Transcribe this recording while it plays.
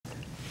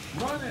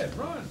Run, Ed,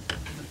 run.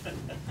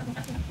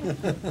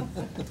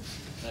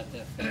 Not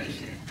that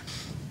fast.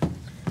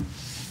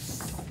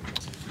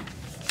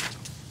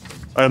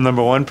 Item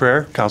number 1,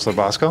 prayer. Councilor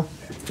Bosco.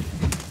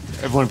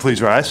 Everyone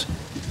please rise.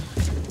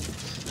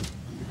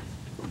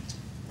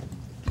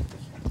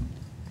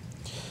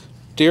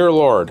 Dear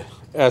Lord,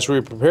 as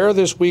we prepare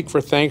this week for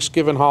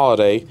Thanksgiving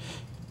holiday,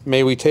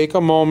 may we take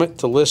a moment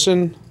to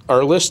listen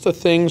or list the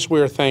things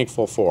we are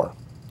thankful for.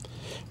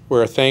 We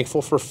are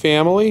thankful for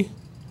family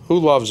who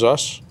loves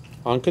us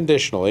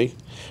unconditionally.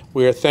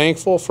 We are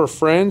thankful for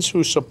friends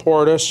who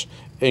support us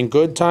in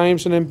good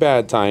times and in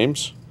bad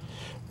times.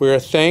 We are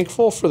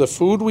thankful for the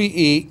food we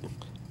eat,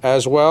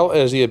 as well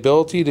as the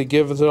ability to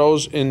give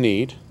those in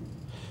need.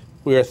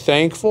 We are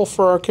thankful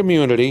for our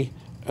community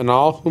and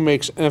all who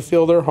makes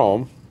Enfield their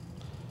home.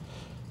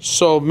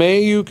 So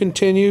may you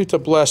continue to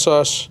bless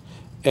us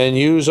and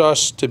use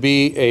us to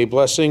be a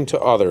blessing to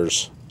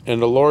others. In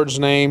the Lord's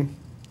name,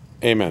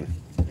 amen.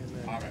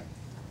 Amen.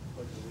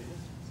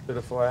 To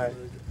the flag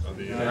of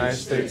the United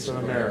States of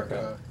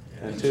America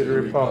and to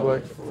the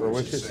republic for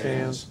which it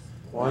stands,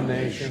 one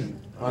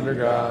nation, under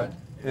God,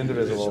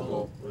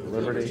 indivisible, with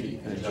liberty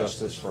and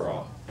justice for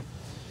all.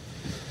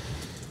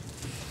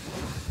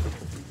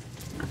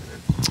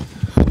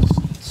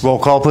 Roll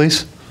call,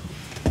 please.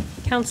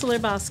 Councilor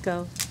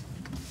Bosco.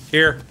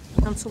 Here.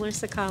 Councilor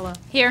Sakala.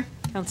 Here.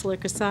 Councilor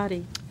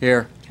Casati.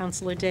 Here.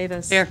 Councilor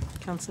Davis. Here.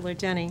 Councilor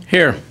Denny.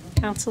 Here.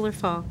 Councilor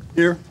Falk.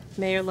 Here.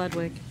 Mayor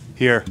Ludwig.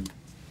 Here.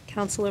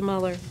 Councilor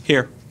Muller.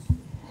 Here.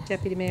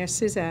 Deputy Mayor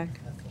Suzak.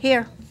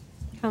 Here.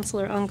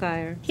 Councilor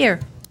Ungary. Here.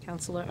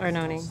 Councilor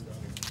Arnone.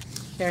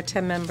 There are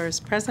 10 members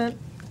present.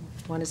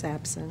 1 is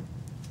absent.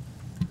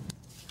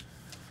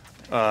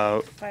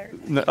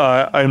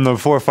 Item number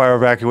 4, fire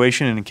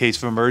evacuation. In case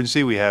of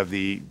emergency, we have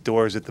the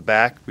doors at the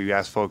back. We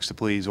ask folks to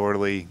please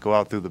orderly go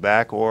out through the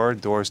back, or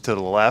doors to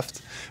the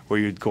left,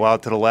 where you'd go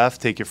out to the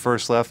left, take your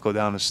first left, go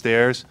down the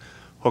stairs,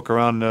 hook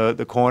around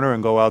the corner,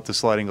 and go out the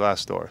sliding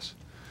glass doors.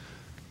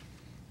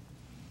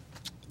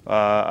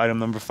 Item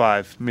number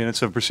 5,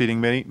 minutes of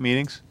preceding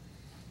meetings.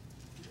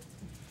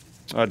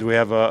 Do we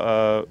have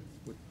a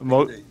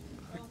oh,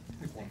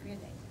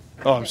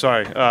 I'm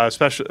sorry.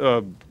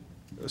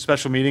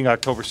 Special meeting,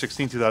 October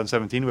 16,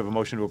 2017. We have a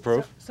motion to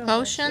approve.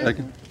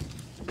 Motion.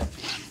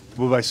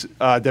 Moved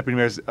by Deputy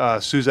Mayor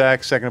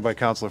Suzak, seconded by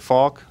Councilor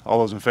Falk. All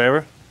those in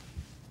favor?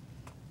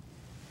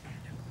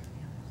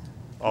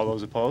 All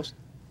those opposed?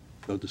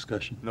 No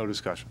discussion. No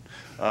discussion.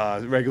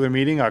 Regular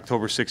meeting,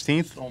 October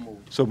 16th. So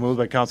moved. So moved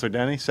by Councilor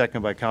Denny,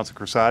 seconded by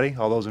Councilor Crissati.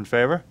 All those in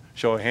favor?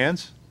 Show of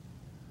hands.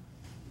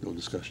 No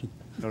discussion.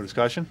 No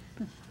discussion?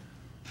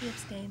 You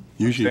abstain.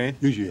 Abstain?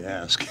 Usually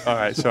ask. All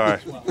right,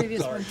 sorry.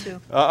 Previous one, too.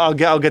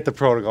 I'll get the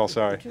protocol,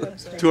 sorry. 2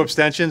 abstain. 2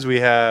 abstentions.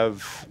 We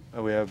have 8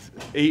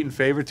 in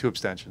favor, 2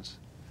 abstentions.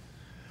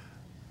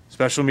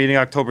 Special meeting,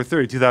 October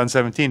 30,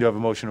 2017. Do I have a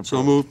motion to approve?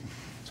 So moved.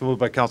 So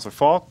moved by Councilor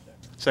Falk,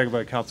 second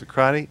by Councilor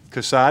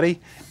Casati.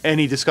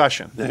 Any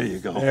discussion? There you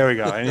go. There we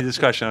go. Any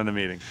discussion on the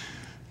meeting?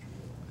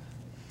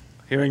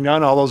 Hearing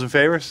none. All those in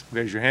favor,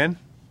 raise your hand.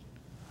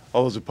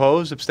 All those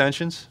opposed,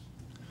 abstentions?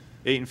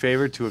 8 in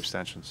favor, 2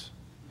 abstentions.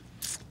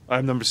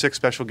 Item number 6,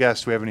 special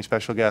guests. Do we have any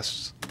special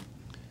guests?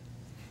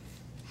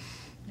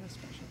 No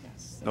special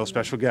guests. No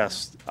special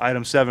guests.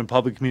 Item 7,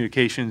 public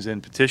communications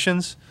and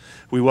petitions.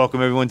 We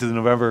welcome everyone to the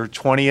November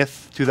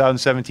 20th,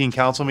 2017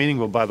 council meeting.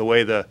 Well, by the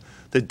way, the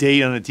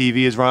date on the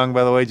TV is wrong,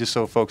 by the way, just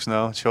so folks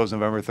know. It shows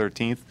November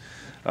 13th.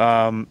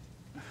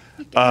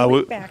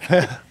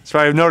 That's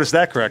right, I've noticed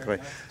that correctly.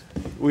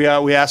 We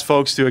ask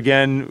folks to,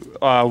 again,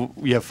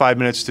 we have 5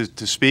 minutes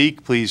to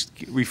speak. Please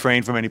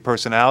refrain from any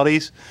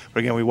personalities.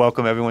 But again, we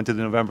welcome everyone to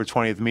the November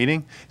 20th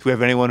meeting. If we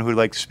have anyone who would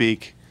like to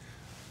speak,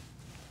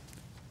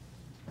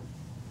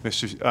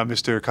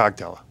 Mr.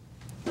 Cogtella.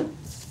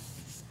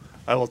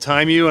 I will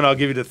time you, and I'll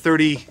give you the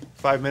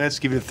 35 minutes,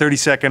 give you the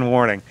 30-second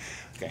warning.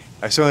 Okay.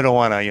 I certainly don't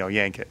want to,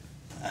 yank it.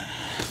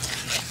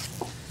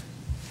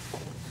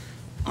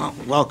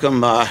 Welcome,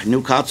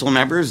 new council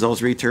members,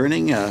 those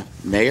returning,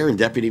 mayor and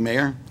deputy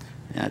mayor.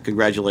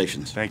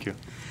 Congratulations. Thank you.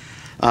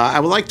 I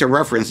would like to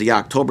reference the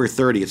October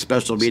 30th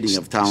special meeting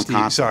of town Steve,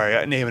 council.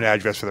 sorry, name and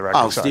address for the record.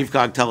 Oh, sorry. Steve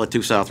Cogtella,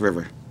 2 South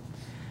River.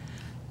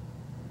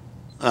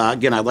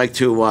 Again, I'd like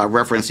to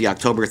reference the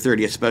October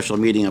 30th special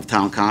meeting of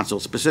town council,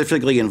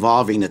 specifically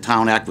involving the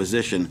town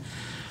acquisition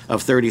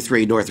of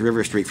 33 North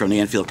River Street from the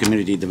Enfield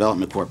Community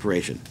Development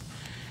Corporation.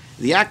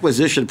 The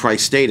acquisition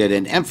price stated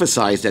and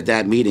emphasized at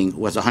that meeting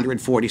was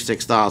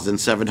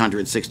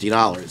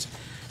 $146,760,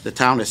 the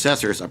town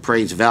assessor's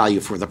appraised value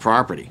for the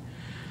property.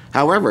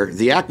 However,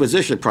 the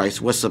acquisition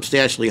price was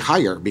substantially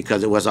higher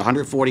because it was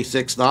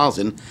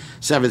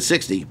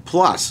 $146,760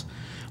 plus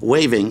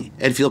waiving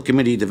Enfield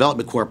Community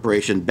Development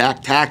Corporation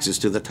back taxes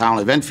to the town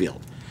of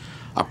Enfield.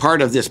 A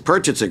part of this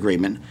purchase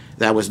agreement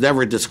that was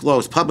never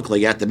disclosed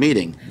publicly at the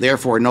meeting,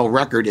 therefore no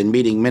record in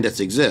meeting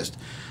minutes exist.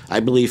 I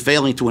believe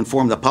failing to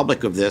inform the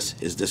public of this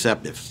is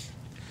deceptive.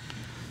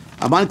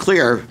 I'm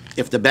unclear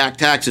if the back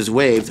taxes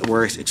waived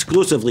were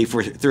exclusively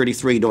for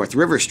 33 North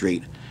River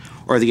Street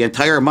or the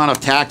entire amount of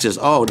taxes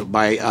owed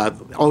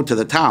to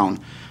the town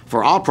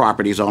for all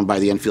properties owned by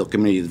the Enfield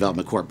Community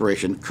Development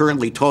Corporation,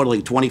 currently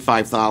totaling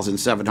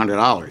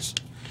 $25,700.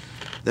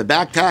 The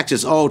back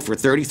taxes owed for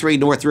 33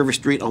 North River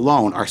Street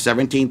alone are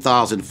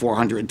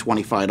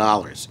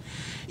 $17,425.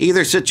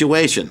 Either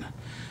situation,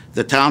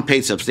 the town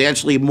paid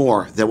substantially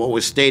more than what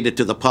was stated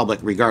to the public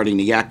regarding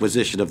the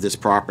acquisition of this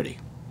property.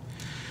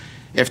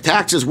 If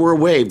taxes were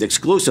waived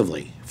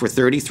exclusively for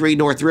 33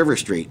 North River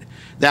Street,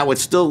 that would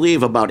still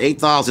leave about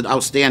 $8,000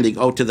 outstanding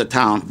owed to the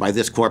town by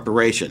this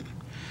corporation.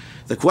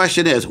 The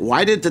question is,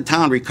 why did the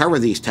town recover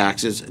these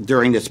taxes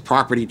during this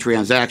property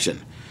transaction?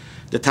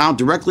 The town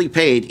directly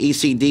paid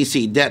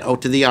ECDC debt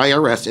owed to the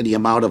IRS in the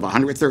amount of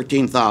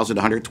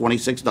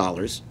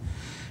 $113,126,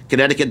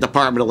 Connecticut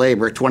Department of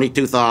Labor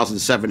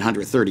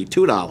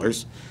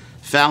 $22,732,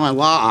 Fallon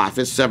Law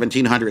Office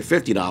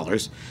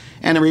 $1,750,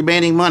 and the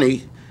remaining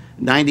money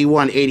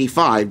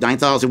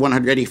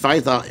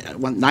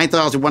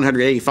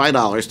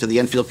 $9,185 to the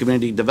Enfield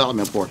Community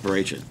Development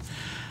Corporation.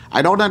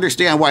 I don't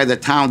understand why the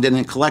town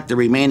didn't collect the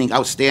remaining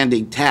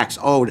outstanding tax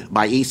owed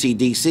by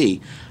ECDC,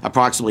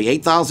 approximately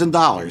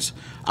 $8,000,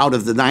 out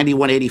of the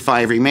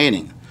 $91.85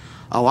 remaining.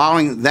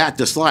 Allowing that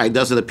to slide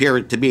doesn't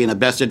appear to be in the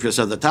best interest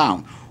of the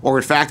town, or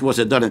in fact was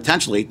it done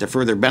intentionally to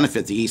further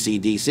benefit the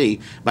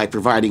ECDC by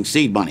providing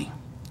seed money.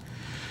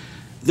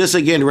 This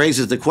again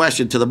raises the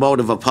question to the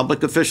motive of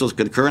public officials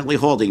concurrently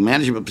holding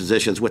management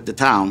positions with the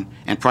town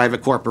and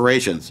private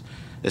corporations,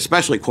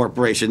 especially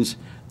corporations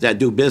that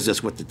do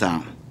business with the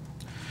town.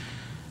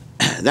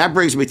 That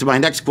brings me to my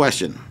next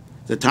question.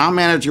 The town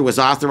manager was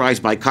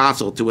authorized by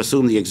council to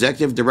assume the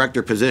executive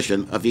director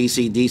position of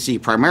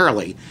ECDC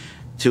primarily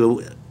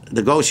to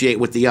negotiate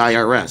with the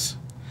IRS.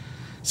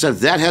 Since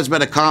that has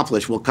been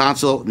accomplished, will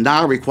council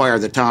now require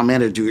the town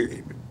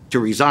manager to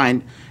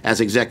resign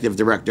as executive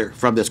director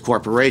from this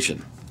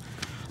corporation?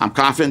 I'm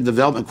confident the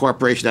Development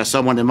Corporation has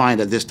someone in mind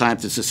at this time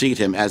to succeed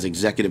him as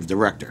executive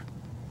director.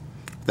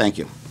 Thank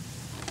you.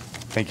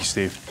 Thank you,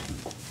 Steve.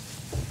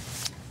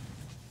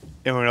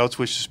 Anyone else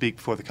wish to speak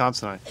before the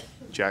council tonight?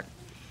 Jack?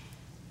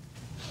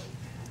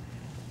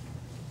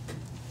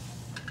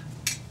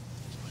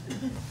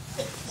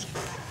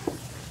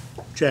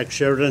 Jack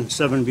Sheridan,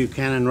 7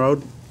 Buchanan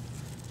Road.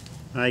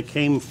 I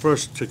came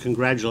first to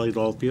congratulate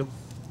all of you.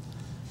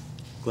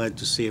 Glad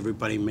to see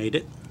everybody made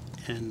it,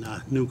 and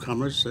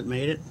newcomers that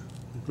made it,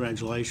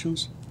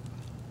 congratulations.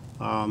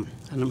 And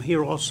I'm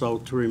here also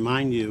to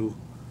remind you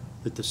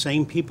that the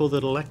same people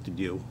that elected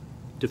you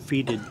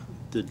defeated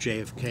the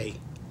JFK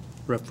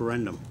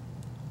referendum.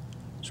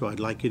 So I'd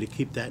like you to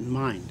keep that in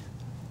mind,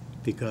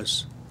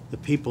 because the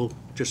people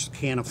just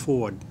can't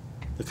afford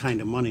the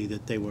kind of money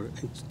that they were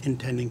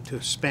intending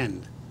to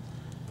spend.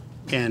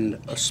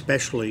 And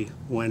especially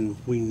when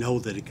we know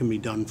that it can be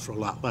done for a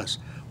lot less.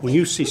 When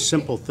you see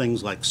simple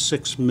things like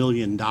 $6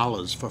 million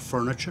for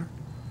furniture,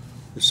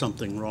 there's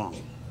something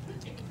wrong.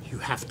 You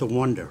have to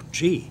wonder,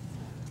 gee,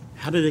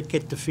 how did it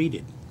get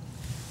defeated?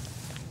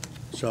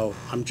 So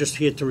I'm just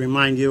here to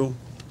remind you,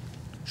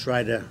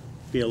 try to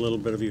be a little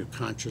bit of your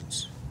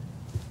conscience.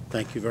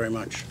 Thank you very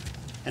much.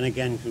 And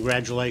again,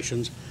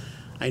 congratulations.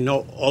 I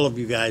know all of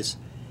you guys,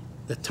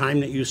 the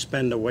time that you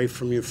spend away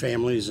from your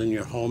families and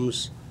your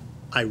homes,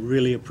 I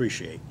really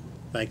appreciate.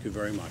 Thank you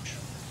very much.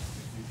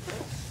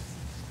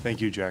 Thank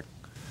you, Jack.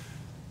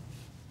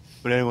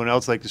 Would anyone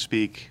else like to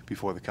speak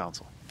before the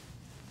council?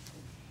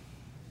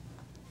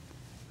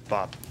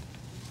 Bob?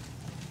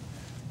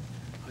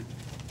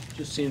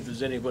 Just seeing if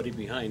there's anybody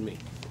behind me.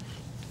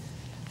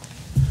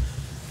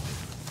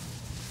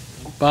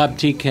 Bob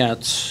T.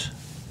 Katz,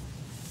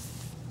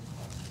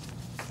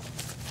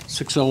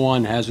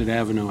 601 Hazard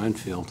Avenue,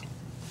 Enfield.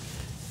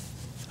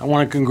 I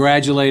want to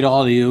congratulate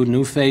all of you,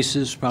 new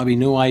faces, probably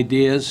new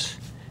ideas,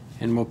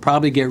 and we'll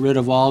probably get rid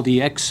of all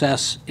the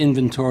excess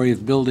inventory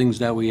of buildings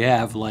that we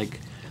have,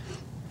 like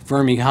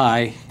Fermi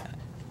High.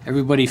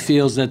 Everybody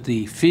feels that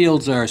the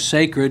fields are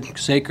sacred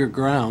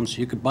grounds.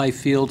 You could buy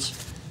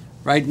fields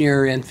right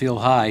near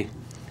Enfield High,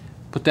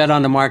 put that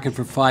on the market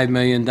for $5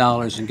 million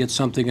and get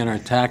something in our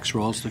tax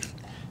rolls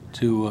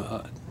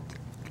to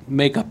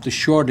make up the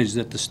shortage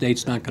that the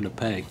state's not going to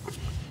pay.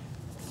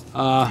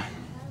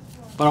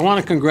 But I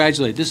want to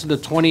congratulate, this is the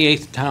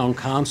 28th town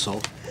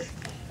council,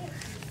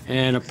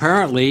 and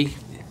apparently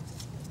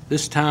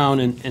this town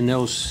in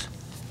those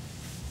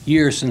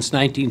years since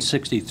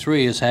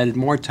 1963 has had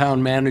more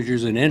town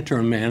managers and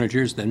interim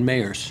managers than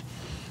mayors.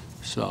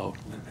 So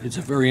it's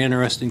a very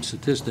interesting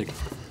statistic.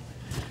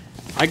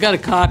 I got a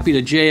copy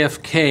of the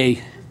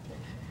JFK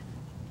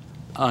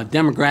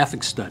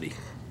demographic study.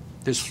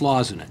 There's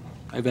flaws in it.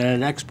 I've had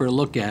an expert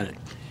look at it.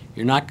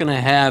 You're not going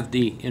to have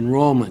the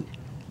enrollment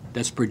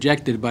that's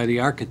projected by the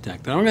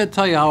architect. And I'm going to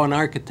tell you how an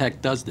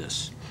architect does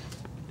this.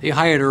 They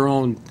hire their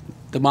own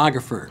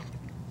demographer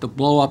to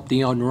blow up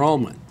the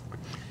enrollment.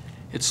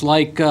 It's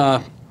like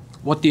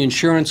what the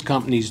insurance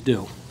companies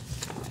do.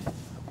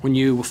 When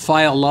you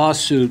file a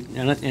lawsuit,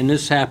 and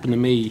this happened to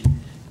me,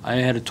 I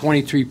had a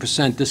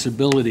 23%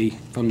 disability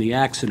from the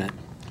accident,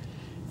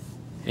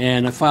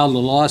 and I filed a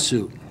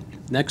lawsuit.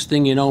 Next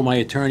thing you know, my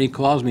attorney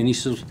calls me and he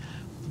says,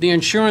 the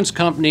insurance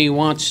company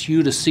wants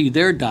you to see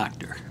their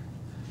doctor.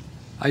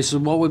 I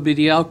said, what would be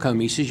the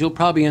outcome? He says, you'll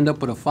probably end up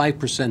with a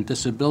 5%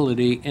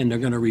 disability and they're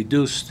going to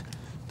reduce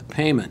the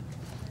payment.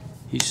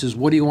 He says,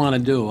 what do you want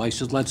to do? I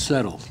said, let's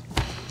settle.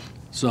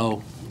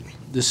 So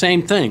the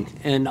same thing.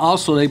 And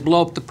also they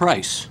blow up the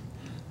price.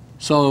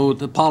 So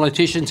the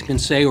politicians can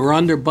say we're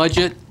under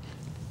budget.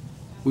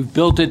 We've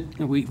built it,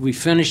 we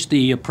finished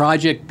the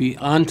project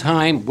on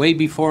time, way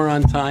before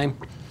on time.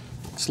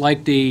 It's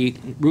like the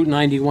Route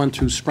 91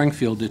 through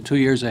Springfield, they're 2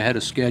 years ahead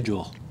of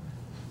schedule.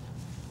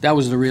 That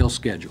was the real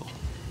schedule.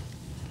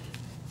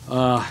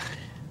 But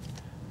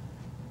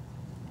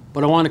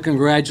I want to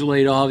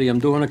congratulate all of you. I'm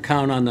doing a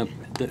count on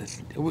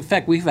in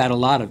fact, we've had a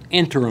lot of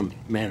interim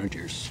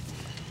managers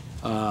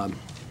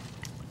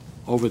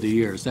over the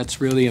years.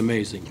 That's really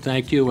amazing.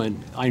 Thank you,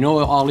 and I know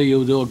all of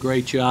you do a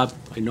great job.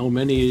 I know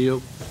many of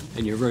you,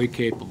 and you're very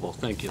capable.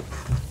 Thank you.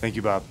 Thank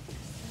you, Bob.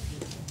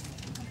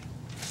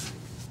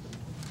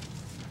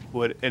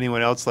 Would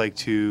anyone else like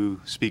to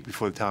speak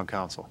before the town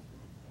council?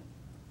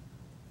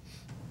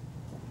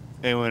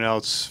 Anyone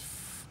else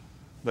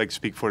like to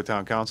speak before the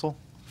town council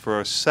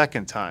for a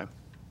second time?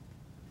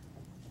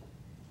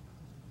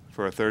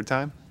 For a third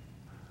time?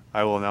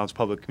 I will announce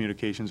public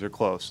communications are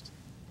closed.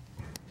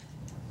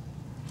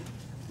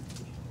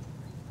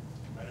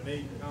 Item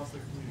 8,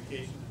 councilor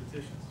communication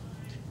petitions.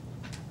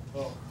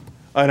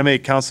 Item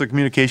 8, councilor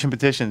communication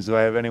petitions. Do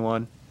I have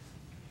anyone?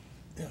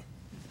 Yeah.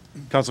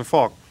 Councilor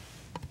Falk.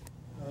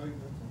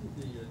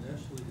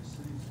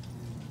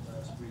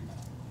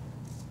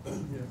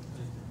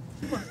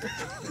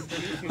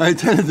 I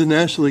attended the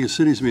National League of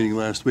Cities meeting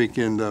last week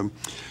and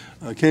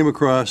I came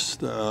across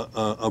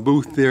a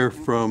booth there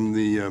from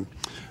the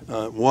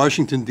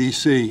Washington,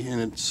 D.C.,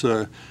 and it's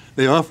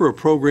they offer a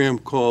program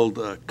called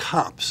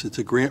COPS. It's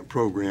a grant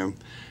program,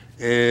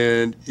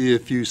 and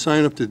if you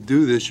sign up to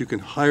do this, you can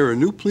hire a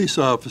new police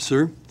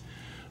officer,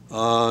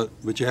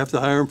 but you have to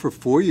hire them for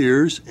 4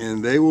 years,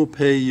 and they will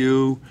pay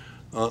you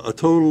a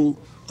total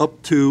up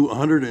to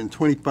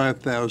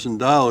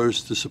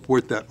 $125,000 to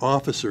support that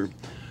officer.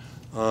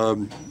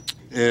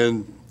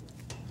 And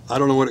I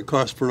don't know what it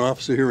costs for an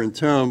officer here in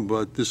town,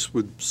 but this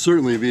would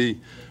certainly be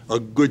a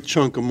good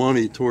chunk of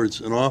money towards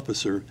an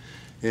officer.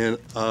 And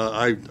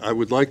I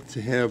would like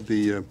to have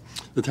the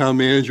town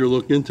manager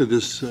look into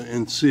this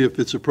and see if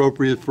it's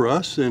appropriate for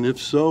us, and if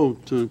so,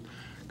 to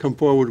come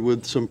forward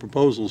with some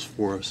proposals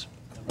for us.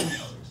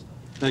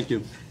 Thank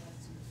you.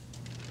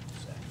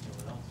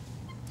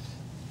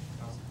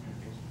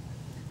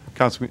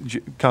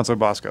 Councilor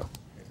Bosco.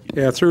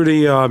 Yeah, through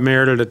the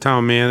mayor to the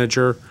town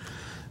manager,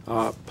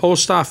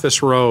 Post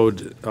Office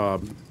Road,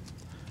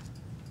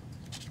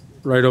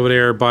 right over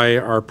there by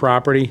our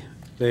property,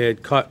 they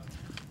had cut,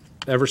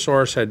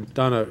 Eversource had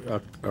done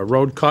a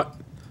road cut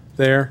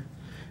there,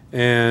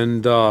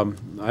 and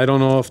I don't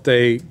know if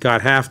they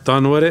got half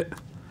done with it,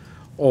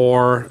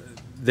 or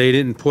they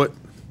didn't put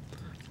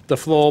the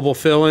flowable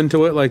fill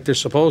into it like they're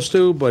supposed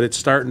to, but it's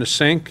starting to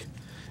sink,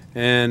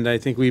 and I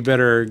think we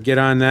better get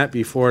on that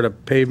before the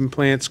paving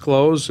plants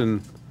close,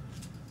 and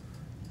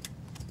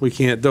we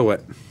can't do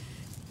it.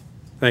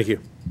 Thank you.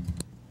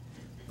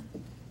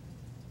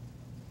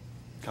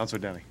 Councilor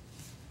Denny.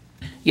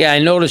 Yeah, I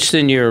noticed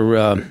in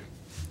your,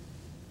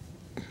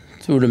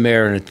 through the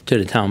mayor and to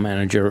the town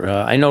manager,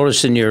 I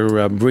noticed in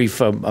your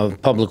brief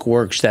of Public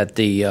Works that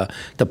the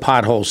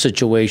pothole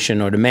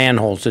situation or the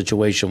manhole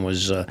situation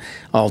was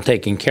all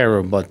taken care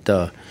of,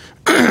 but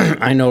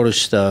I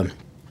noticed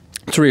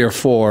 3 or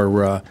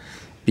 4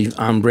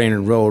 on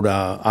Brainerd Road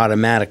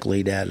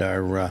automatically that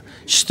are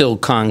still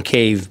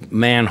concave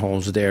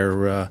manholes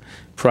there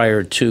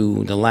prior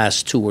to the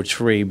last 2 or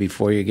 3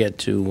 before you get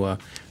to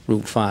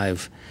Route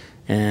 5.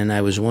 And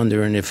I was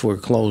wondering if we're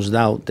closed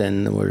out,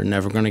 then we're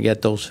never going to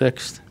get those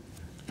fixed.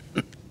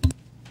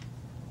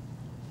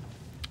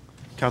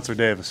 Councilor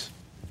Davis.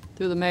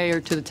 Through the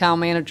mayor to the town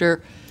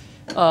manager,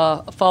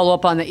 a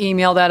follow-up on the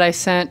email that I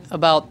sent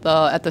about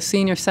at the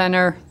senior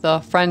center,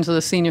 the Friends of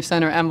the Senior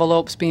Center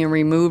envelopes being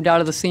removed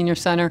out of the senior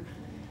center.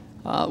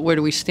 Where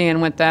do we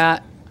stand with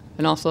that?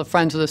 And also the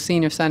Friends of the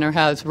Senior Center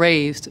has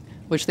raised,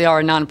 which they are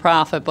a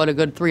nonprofit, but a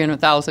good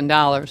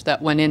 $300,000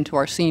 that went into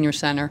our senior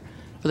center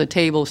for the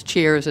tables,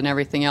 chairs, and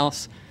everything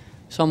else.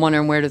 So I'm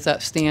wondering where does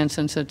that stand,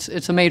 since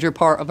it's a major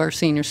part of our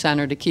senior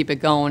center to keep it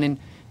going and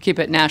keep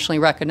it nationally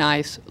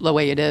recognized the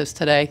way it is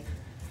today.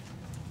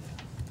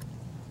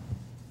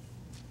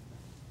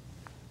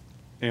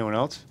 Anyone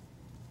else?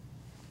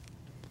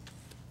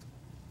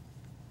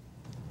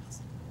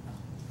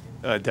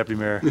 Deputy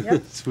Mayor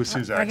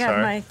Suzak, I got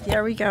sorry. my,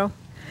 there we go.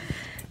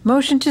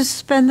 Motion to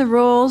suspend the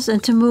rules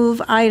and to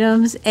move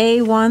items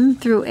A1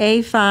 through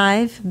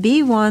A5,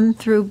 B1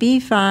 through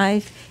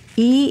B5,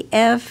 E,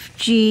 F,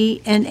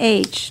 G, and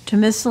H to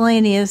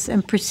miscellaneous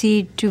and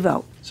proceed to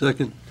vote.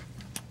 Second.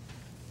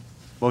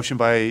 Motion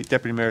by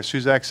Deputy Mayor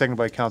Suzak, second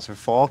by Councilor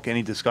Falk.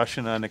 Any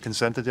discussion on the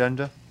consent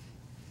agenda?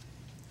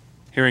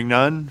 Hearing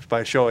none,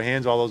 by show of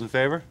hands, all those in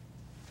favor?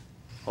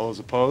 All those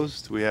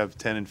opposed? We have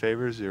 10 in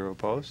favor, 0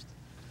 opposed.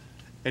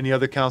 Any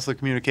other council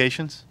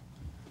communications?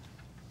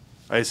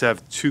 I just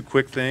have two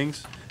quick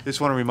things.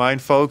 Just want to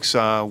remind folks,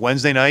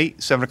 Wednesday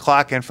night, 7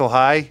 o'clock, Enfield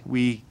High,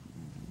 we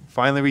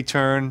finally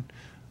return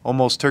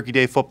almost Turkey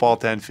Day football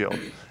to Enfield.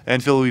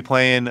 Enfield will be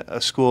playing a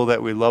school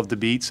that we love to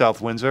beat, South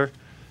Windsor,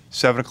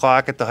 7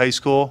 o'clock at the high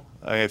school.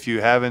 If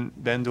you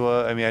haven't been to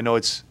I know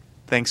it's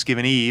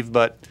Thanksgiving Eve,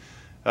 but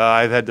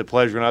I've had the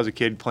pleasure when I was a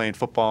kid playing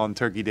football on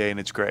Turkey Day, and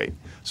it's great.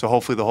 So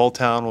hopefully the whole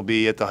town will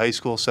be at the high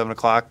school, 7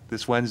 o'clock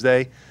this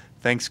Wednesday.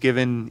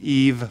 Thanksgiving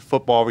Eve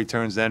football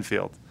returns to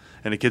Enfield,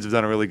 and the kids have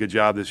done a really good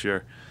job this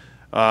year.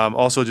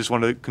 Also, just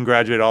wanted to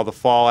congratulate all the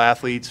fall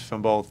athletes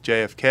from both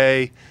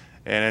JFK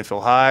and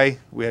Enfield High.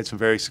 We had some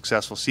very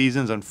successful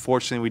seasons.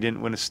 Unfortunately, we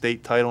didn't win a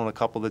state title in a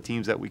couple of the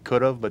teams that we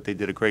could have, but they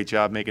did a great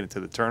job making it to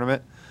the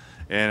tournament.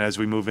 And as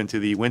we move into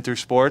the winter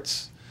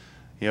sports,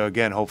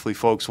 again, hopefully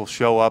folks will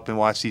show up and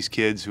watch these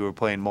kids who are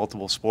playing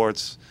multiple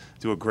sports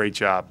do a great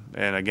job.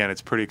 And again,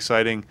 it's pretty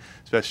exciting,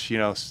 especially,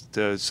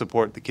 to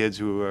support the kids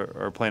who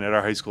are playing at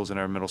our high schools and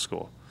our middle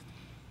school.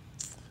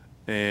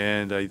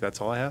 And that's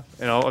all I have.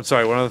 And I'm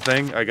sorry, one other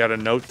thing. I got a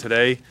note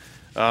today.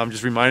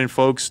 Just reminding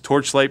folks,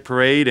 Torchlight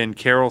Parade and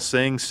Carol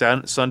Sing,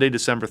 Sunday,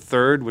 December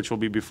 3rd, which will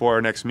be before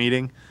our next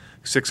meeting,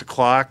 6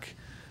 o'clock.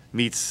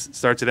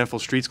 Starts at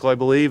Enfield Street School, I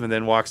believe, and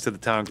then walks to the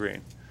town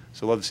green.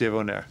 So love to see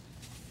everyone there.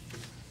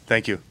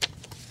 Thank you.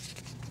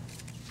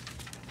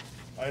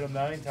 Item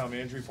 9, Town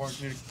Manager Report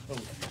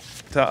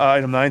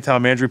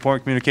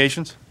and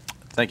Communications.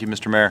 Thank you,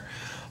 Mr. Mayor.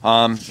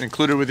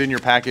 Included within your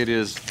packet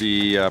is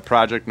the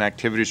project and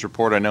activities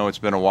report. I know it's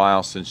been a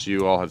while since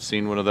you all have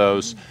seen one of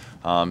those,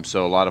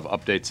 so a lot of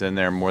updates in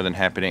there. More than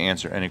happy to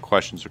answer any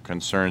questions or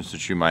concerns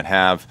that you might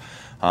have.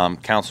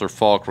 Councilor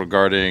Falk,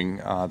 regarding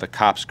the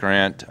COPS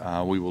grant,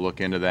 we will look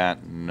into that,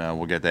 and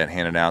we'll get that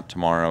handed out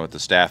tomorrow at the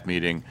staff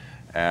meeting.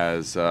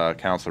 As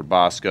Councilor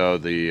Bosco,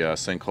 the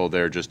sinkhole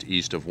there just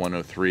east of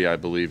 103, I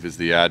believe, is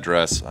the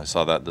address. I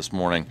saw that this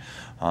morning.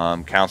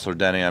 Councilor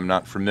Denny, I'm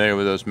not familiar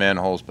with those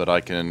manholes, but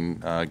I can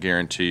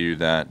guarantee you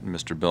that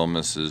Mr.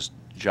 Bilmus is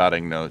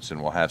jotting notes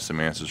and will have some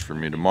answers for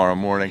me tomorrow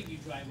morning.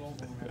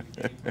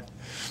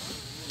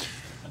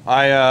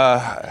 I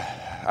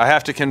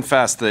have to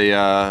confess,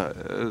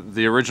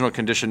 the original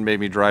condition made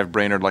me drive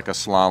Brainerd like a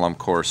slalom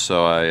course,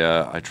 so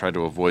I tried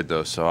to avoid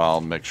those, so I'll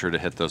make sure to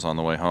hit those on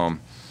the way home.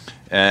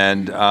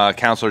 And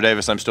Councilor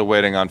Davis, I'm still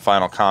waiting on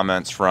final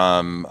comments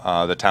from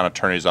the town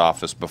attorney's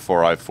office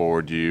before I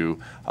forward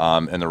you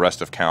and the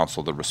rest of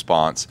council the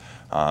response,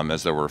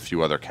 as there were a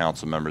few other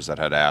council members that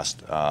had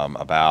asked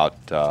about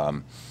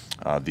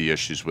the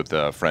issues with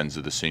the Friends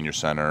of the Senior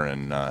Center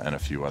and a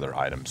few other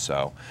items.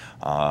 So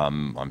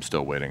I'm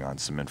still waiting on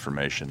some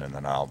information, and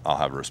then I'll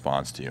have a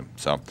response to you.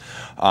 So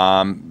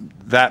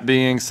that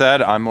being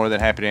said, I'm more than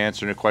happy to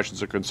answer any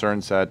questions or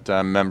concerns that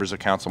members of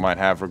council might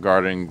have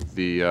regarding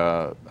the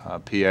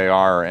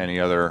PAR or any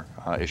other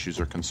issues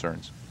or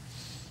concerns.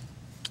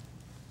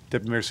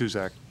 Deputy Mayor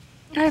Suzak.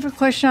 I have a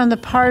question on the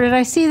part. Did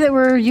I see that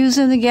we're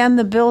using again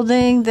the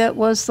building that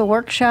was the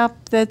workshop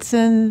that's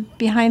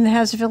behind the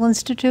Hazardville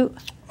Institute?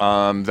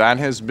 That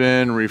has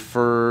been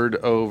referred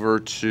over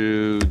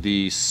to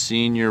the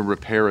Senior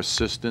Repair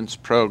Assistance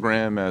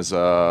Program as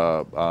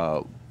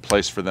a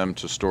place for them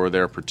to store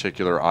their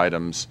particular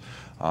items,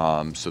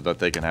 so that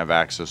they can have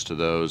access to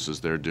those as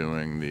they're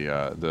doing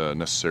the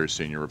necessary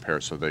senior repair,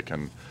 so they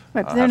can.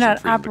 Right, but they're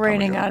not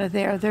operating out of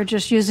there. They're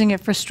just using it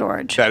for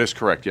storage. That is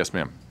correct. Yes,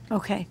 ma'am.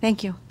 Okay,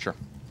 thank you. Sure.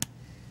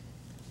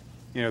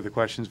 Any other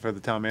questions for the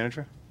town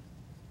manager?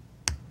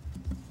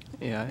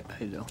 Yeah,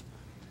 I do.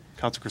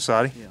 Councilor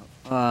Crissati? Yeah.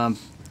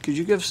 Could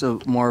you give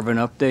us more of an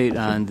update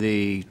on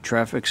the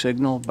traffic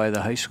signal by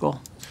the high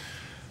school?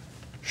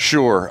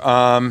 Sure.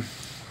 Let's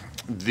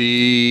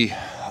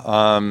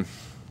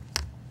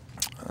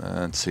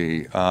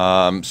see.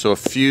 So a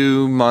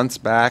few months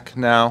back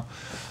now,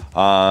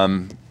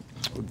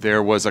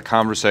 there was a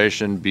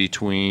conversation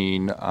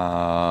between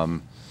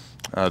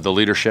the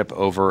leadership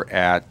over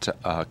at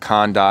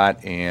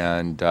CONDOT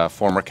and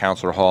former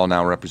Councilor Hall,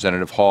 now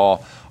Representative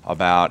Hall,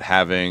 about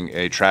having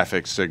a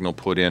traffic signal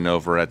put in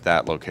over at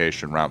that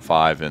location, Route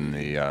 5 in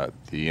the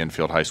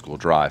Enfield High School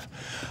Drive.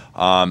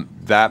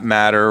 That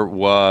matter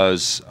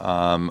was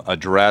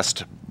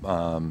addressed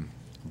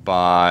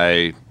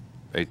by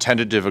a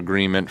tentative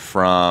agreement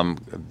from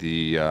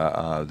the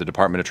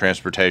Department of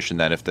Transportation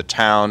that if the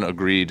town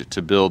agreed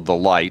to build the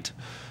light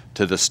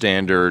to the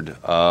standard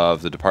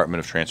of the Department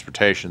of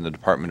Transportation, the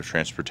Department of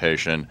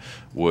Transportation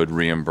would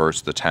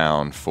reimburse the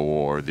town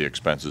for the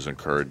expenses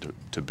incurred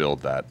to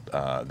build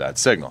that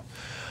signal.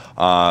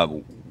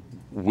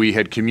 We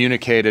had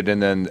communicated,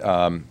 and then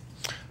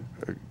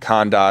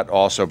CONDOT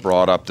also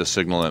brought up the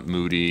signal at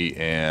Moody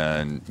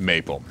and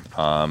Maple.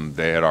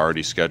 They had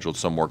already scheduled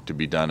some work to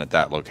be done at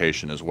that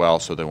location as well,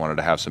 so they wanted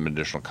to have some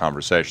additional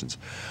conversations.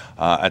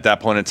 At that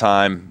point in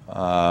time,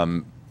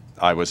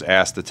 I was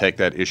asked to take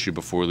that issue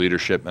before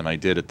leadership, and I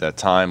did at that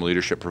time.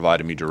 Leadership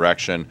provided me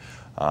direction,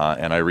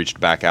 and I reached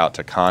back out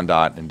to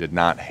CONDOT and did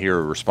not hear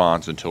a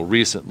response until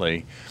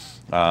recently,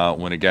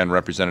 when again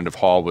Representative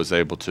Hall was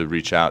able to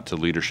reach out to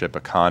leadership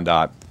at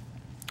CONDOT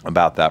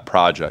about that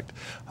project.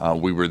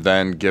 We were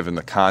then given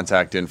the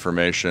contact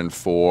information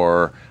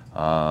for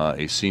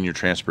a senior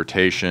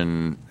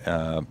transportation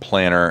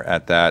planner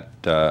at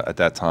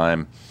that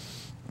time,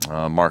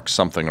 Mark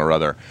something or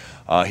other.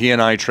 He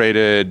and I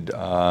traded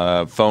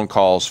phone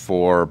calls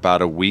for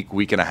about a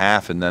week and a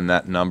half, and then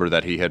that number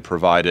that he had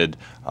provided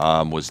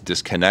was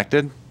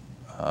disconnected.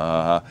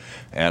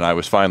 And I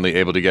was finally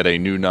able to get a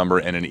new number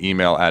and an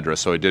email address.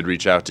 So I did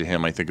reach out to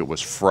him, I think it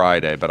was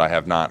Friday, but I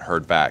have not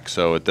heard back.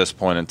 So at this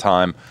point in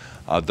time,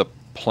 the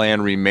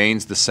plan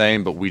remains the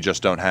same, but we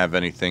just don't have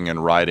anything in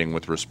writing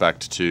with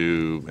respect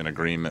to an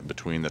agreement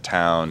between the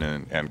town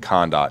and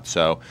ConnDOT.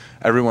 So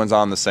everyone's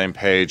on the same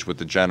page with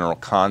the general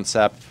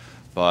concept,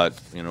 but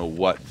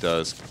what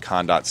does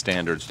ConnDOT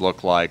standards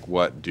look like?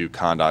 What do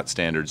ConnDOT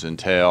standards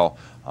entail?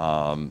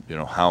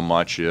 How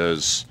much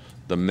is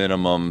the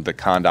minimum that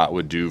ConnDOT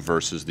would do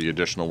versus the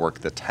additional work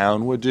the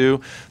town would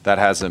do? That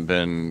hasn't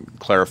been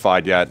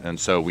clarified yet, and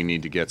so we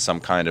need to get some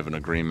kind of an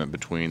agreement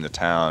between the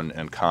town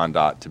and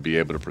ConnDOT to be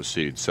able to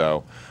proceed.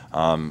 So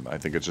I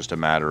think it's just a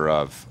matter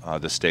of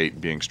the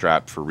state being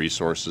strapped for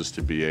resources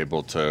to be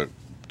able to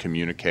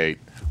communicate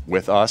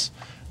with us,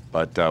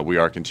 but we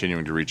are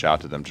continuing to reach out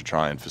to them to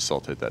try and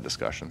facilitate that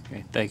discussion.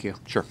 Okay, thank you.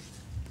 Sure.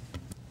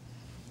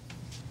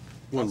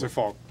 Councilor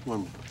Falk.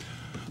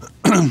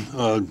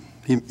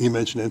 He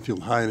mentioned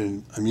Enfield High,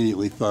 and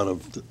immediately thought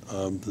of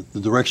the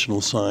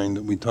directional sign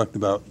that we talked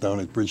about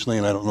down at Bridge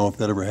Lane. I don't know if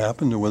that ever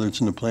happened or whether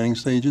it's in the planning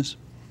stages.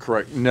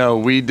 Correct. No,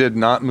 we did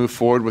not move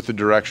forward with the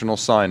directional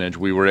signage.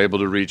 We were able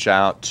to reach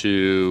out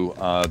to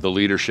the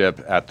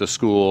leadership at the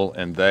school,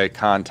 and they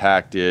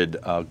contacted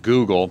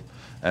Google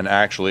and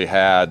actually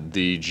had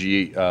the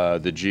GIS,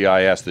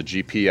 the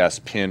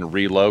GPS pin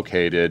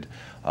relocated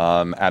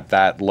at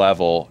that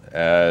level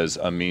as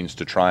a means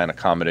to try and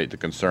accommodate the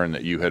concern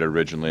that you had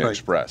originally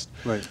expressed.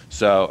 Right.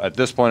 So at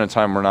this point in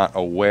time, we're not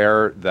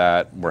aware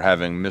that we're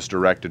having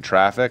misdirected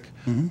traffic.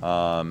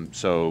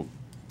 So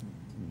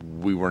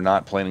we were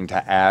not planning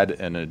to add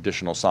an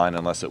additional sign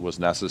unless it was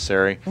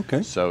necessary.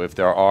 Okay. So if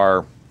there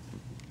are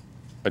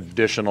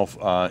additional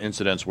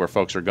incidents where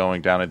folks are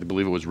going down, I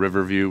believe it was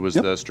Riverview was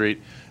the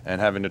street,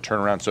 and having to turn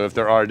around. So if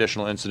there are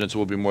additional incidents,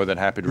 we'll be more than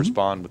happy to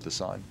respond with the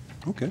sign.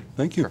 Okay,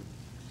 thank you.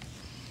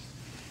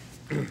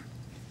 Sure.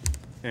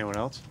 Anyone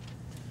else?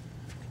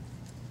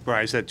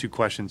 Brian, I just had two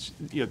questions.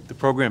 The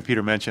program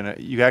Peter mentioned,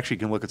 you actually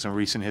can look at some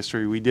recent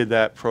history. We did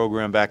that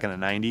program back in the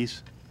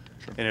 90s,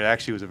 and it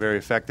actually was a very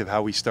effective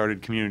how we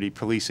started community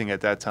policing at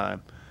that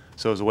time.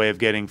 So it was a way of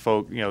getting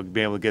folk, being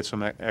able to get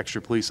some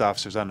extra police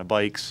officers on the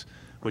bikes,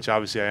 which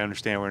obviously I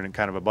understand we're in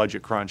kind of a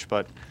budget crunch,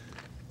 but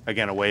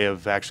again, a way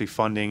of actually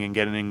funding and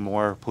getting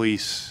more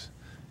police,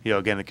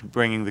 again,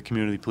 bringing the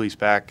community police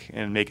back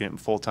and making it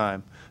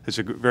full-time. It's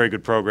a very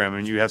good program,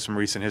 and you have some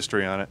recent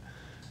history on it.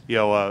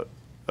 Along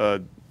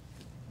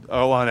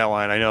that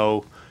line, I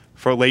know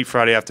for late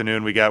Friday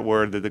afternoon, we got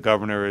word that the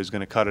governor is going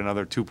to cut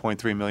another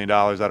 $2.3 million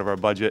out of our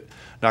budget.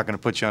 Not going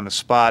to put you on the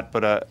spot,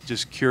 but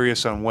just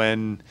curious on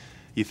when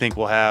you think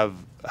we'll have,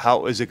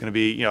 how is it going to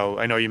be,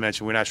 I know you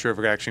mentioned we're not sure if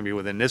we're actually going to be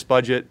within this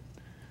budget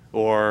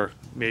or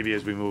maybe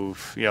as we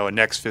move,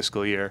 next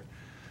fiscal year.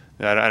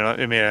 I know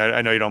you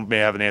may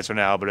have an answer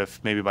now, but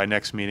if maybe by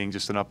next meeting,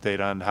 just an update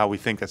on how we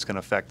think that's going to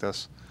affect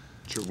us.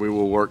 Sure, we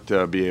will work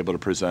to be able to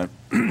present,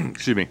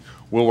 excuse me,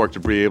 we'll work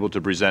to be able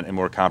to present a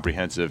more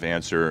comprehensive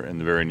answer in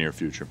the very near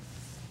future.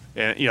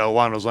 And,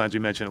 along those lines, we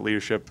mentioned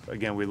leadership,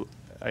 again,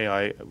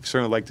 I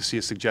certainly like to see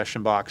a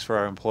suggestion box for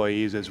our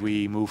employees as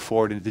we move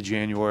forward into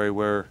January,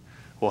 where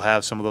we'll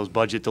have some of those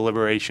budget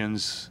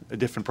deliberations, a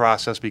different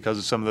process because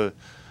of some of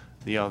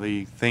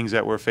the things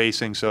that we're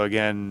facing. So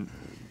again,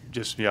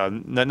 just, not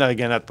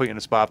to put you in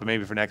a spot, but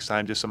maybe for next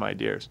time, just some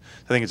ideas.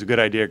 I think it's a good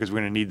idea because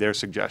we're going to need their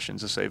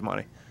suggestions to save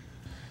money.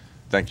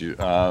 Thank you.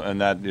 And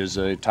that is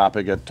a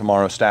topic at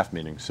tomorrow's staff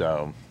meeting,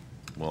 so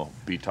we'll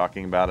be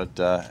talking about it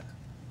then.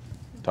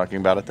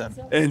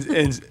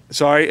 And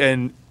sorry,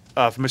 and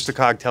for Mr.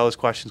 Cogtella's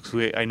questions,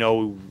 because I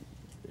know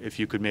if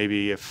you could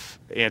maybe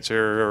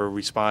answer or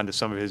respond to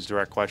some of his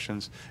direct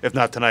questions. If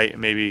not tonight,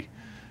 maybe,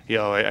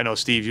 I know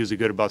Steve's usually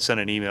good about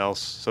sending emails,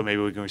 so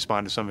maybe we can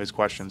respond to some of his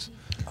questions.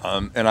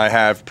 And I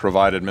have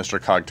provided Mr.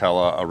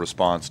 Cogtella a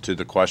response to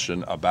the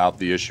question about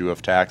the issue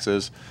of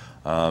taxes,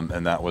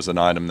 and that was an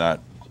item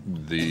that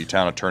the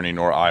town attorney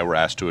nor I were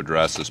asked to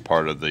address as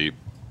part of the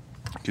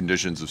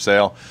conditions of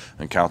sale,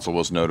 and council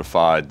was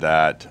notified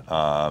that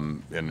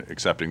in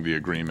accepting the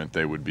agreement,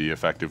 they would be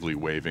effectively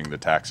waiving the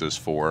taxes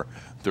for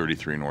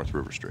 33 North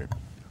River Street.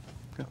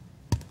 Okay.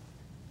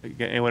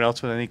 Anyone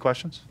else with any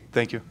questions?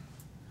 Thank you.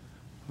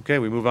 Okay,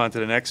 we move on to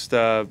the next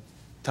town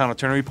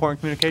attorney report and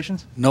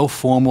communications. No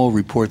formal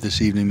report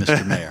this evening,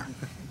 Mr. Mayor.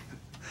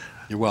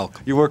 You're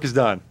welcome. Your work is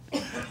done.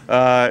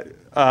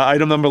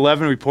 Item number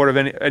 11, report of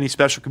any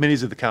special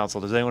committees of the council.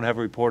 Does anyone have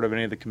a report of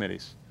any of the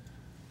committees?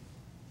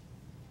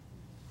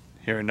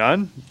 Hearing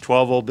none.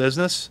 12, old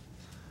business.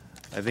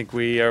 I think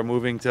we are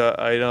moving to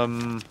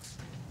item,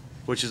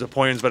 which is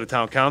appointments by the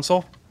town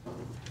council.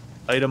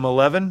 Item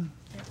 11.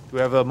 Do we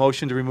have a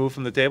motion to remove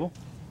from the table?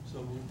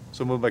 So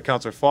So moved by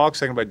Counselor Falk,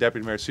 second by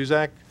Deputy Mayor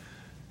Suzak.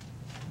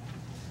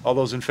 All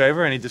those in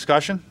favor? Any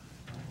discussion?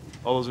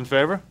 All those in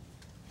favor?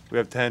 We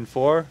have 10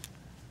 for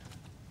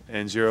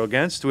and 0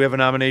 against. Do we have a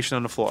nomination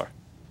on the floor?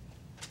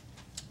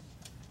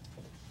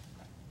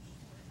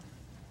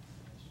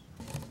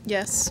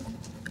 Yes.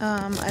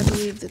 I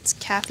believe it's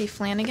Kathy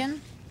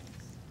Flanagan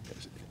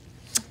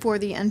for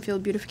the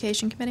Enfield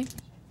Beautification Committee.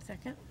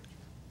 Second.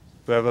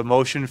 We have a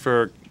motion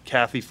for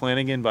Kathy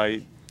Flanagan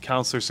by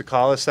Counselor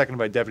Sakala, seconded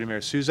by Deputy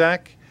Mayor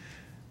Suzak.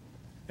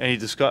 Any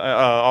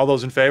all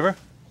those in favor?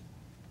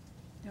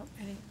 Nope,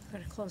 I didn't,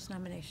 got to close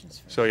nominations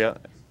first. So, yeah,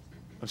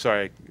 I'm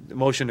sorry, the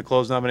motion to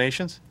close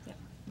nominations? Yep.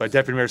 By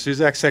Deputy Mayor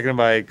Suzak, seconded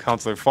by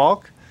Counselor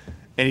Falk.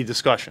 Any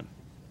discussion?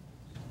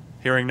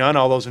 Hearing none,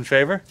 all those in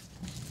favor?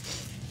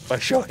 By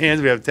show of hands,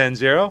 we have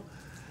 10-0.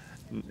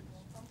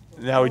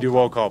 Now we do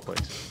roll call,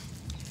 please.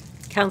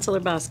 Counselor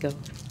Bosco.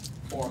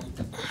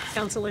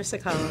 Counselor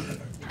Sakala.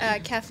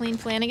 Kathleen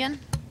Flanagan.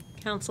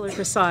 Counselor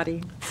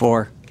Crisati.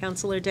 4.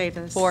 Counselor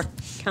Davis. 4.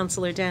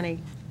 Counselor Denny.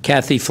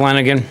 Kathy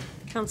Flanagan.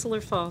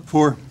 Counselor Falk.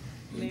 4.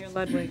 Mayor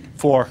Ludwig.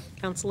 4.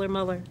 Counselor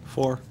Muller.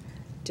 4.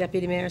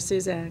 Deputy Mayor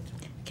Suzak.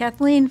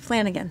 Kathleen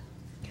Flanagan.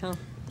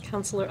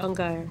 Counselor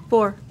Ungary.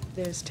 4.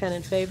 There's 10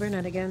 in favor,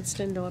 none against,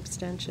 and no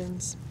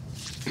abstentions.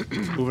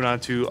 Moving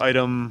on to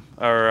item,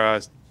 or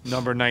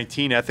number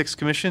 19, Ethics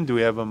Commission. Do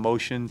we have a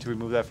motion to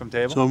remove that from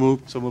table? So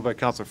moved. So moved by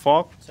Counselor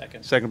Falk.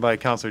 Second. Second by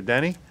Counselor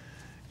Denny.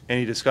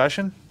 Any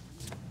discussion?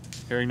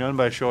 Hearing none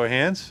by show of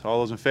hands. All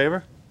those in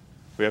favor?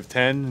 We have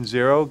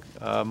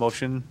 10-0.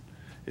 Motion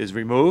is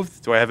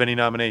removed. Do I have any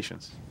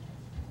nominations?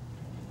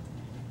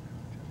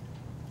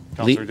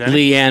 Counselor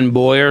Denny? Leanne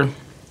Boyer.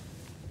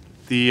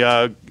 The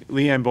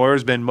Leanne Boyer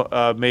has been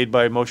made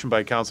by motion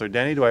by Counselor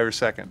Denny. Do I have a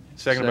second?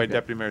 Seconded by Second.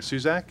 Deputy Mayor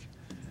Suzak.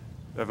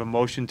 Do I have a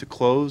motion to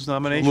close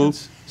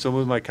nominations? So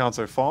moved by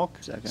Counselor Falk.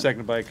 Second.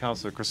 Seconded by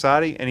Counselor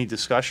Crisati. Any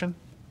discussion?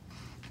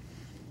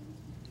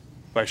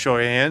 By show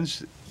of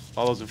hands,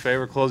 all those in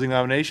favor of closing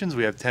nominations,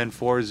 we have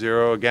 10-4,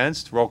 0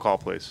 against. Roll call,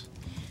 please.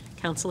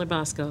 Counselor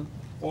Bosco.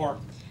 4.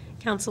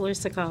 Counselor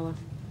Sakala.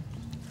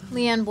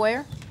 Leanne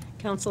Boyer.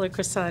 Counselor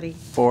Crisati.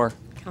 4.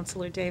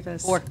 Counselor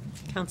Davis. 4.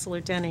 Counselor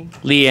Denny.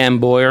 Leanne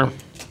Boyer.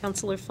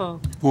 Counselor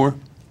Falk. 4.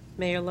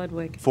 Mayor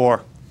Ludwig.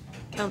 4.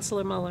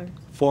 Counselor Muller.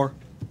 4.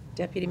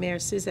 Deputy Mayor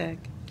Suzak.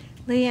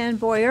 Leanne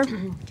Boyer.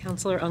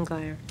 Counselor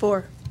Ungary.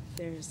 4.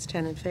 There's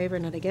 10 in favor,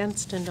 none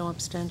against, and no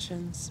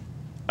abstentions.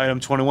 Item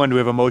 21, do we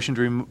have a motion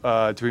to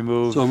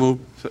remove? So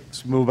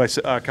moved. Moved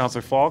by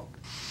Counselor Falk.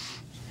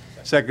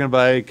 Seconded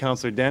by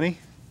Counselor Denny.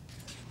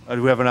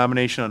 Do we have a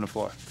nomination on the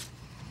floor?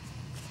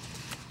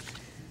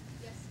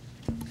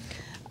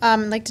 I'd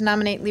like to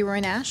nominate Leroy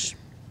Nash.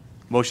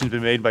 Motion's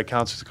been made by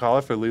Counselor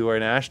Sakala for Leroy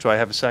Nash. Do I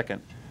have a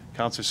second?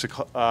 Counselor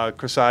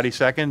Crisati,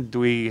 second. Do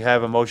we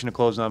have a motion to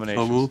close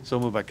nominations? So moved. So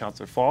moved by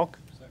Counselor Falk.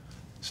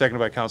 Seconded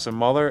by Counselor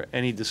Muller.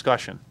 Any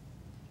discussion?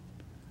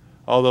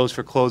 All those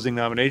for closing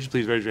nominations,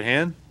 please raise your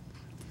hand.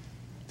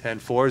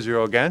 10-4,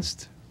 0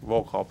 against.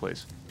 Roll call,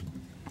 please.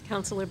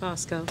 Counselor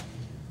Bosco.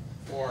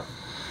 4.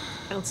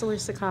 Counselor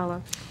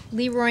Sakala.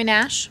 Leroy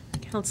Nash.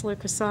 Counselor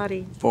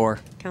Crisati. 4.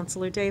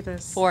 Counselor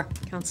Davis. 4.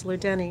 Counselor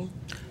Denny.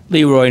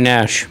 Leroy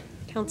Nash.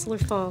 Counselor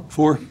Falk.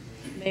 4.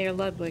 Mayor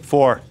Ludwig.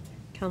 4.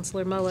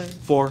 Counselor Muller.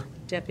 4.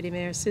 Deputy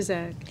Mayor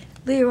Suzak.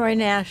 Leroy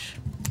Nash.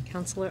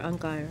 Counselor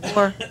Ungary.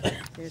 4.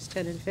 There's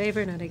 10 in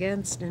favor, none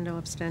against, and no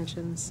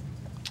abstentions.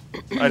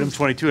 Item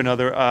 22,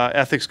 another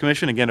Ethics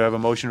Commission. Again, do I have a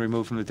motion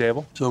removed from the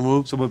table? So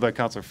moved. So moved by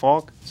Counselor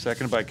Falk,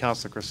 seconded by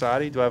Counselor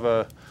Crisati. Do I have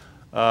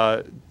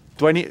a,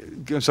 do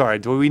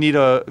we need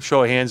a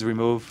show of hands to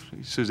remove?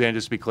 Suzanne,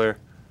 just to be clear.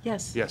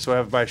 Yes. Yes, so I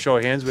have by show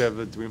of hands, we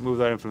have to remove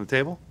that item from the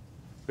table.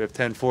 We have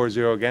 10-4,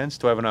 0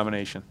 against. Do I have a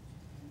nomination?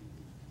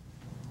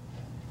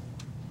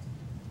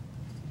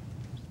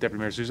 Deputy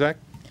Mayor Suzak?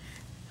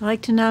 I'd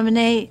like to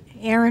nominate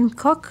Aaron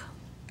Cook.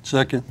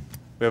 Second.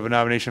 We have a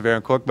nomination of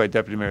Aaron Cook by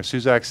Deputy Mayor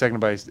Suzak,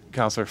 seconded by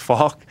Counselor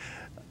Falk.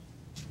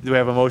 Do we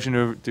have a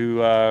motion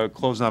to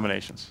close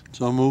nominations?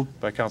 So moved.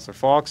 By Counselor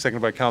Falk,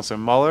 seconded by Counselor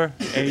Muller.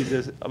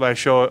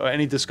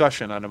 Any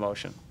discussion on the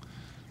motion?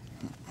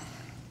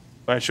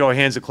 By show of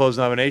hands to close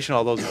nomination,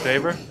 all those in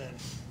favor?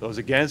 Those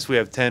against, we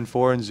have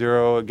 10-4 and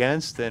 0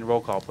 against, and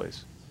roll call,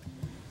 please.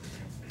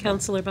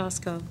 Counselor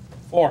Bosco.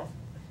 4.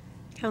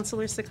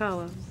 Counselor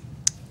Sakala.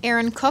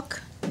 Aaron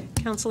Cook.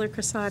 Counselor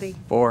Crisati.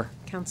 4.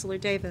 Counselor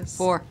Davis.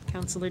 4.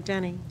 Counselor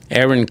Denny.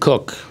 Aaron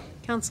Cook.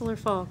 Counselor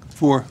Falk.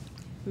 4.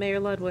 Mayor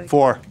Ludwig.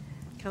 4.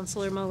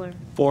 Counselor Muller.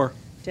 4.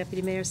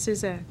 Deputy Mayor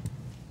Suzak.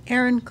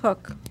 Aaron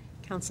Cook.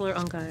 Counselor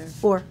Ungary.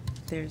 4.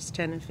 There's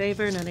 10 in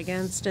favor, none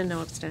against, and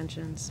no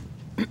abstentions.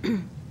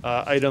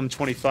 Item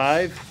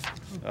 25,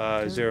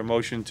 is there a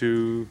motion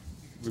to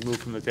remove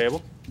from the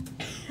table?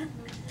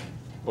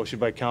 Motion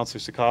by Counselor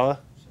Sakala,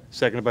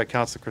 seconded by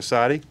Counselor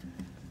Crisati.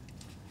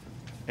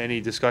 Any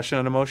discussion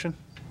on the motion?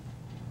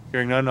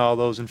 Hearing none, all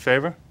those in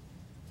favor?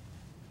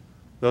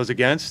 Those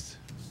against?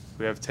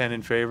 We have 10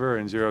 in favor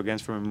and 0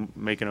 against for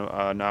making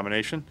a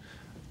nomination.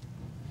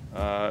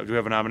 Do we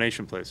have a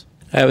nomination, please?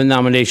 I have a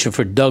nomination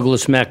for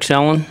Douglas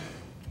Maxellen.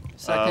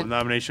 Second.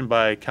 Nomination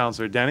by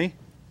Counselor Denny,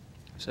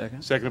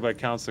 Second? seconded by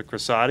Counselor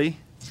Crissati.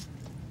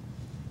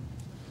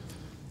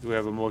 Do we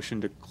have a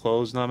motion to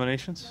close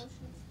nominations?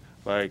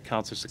 By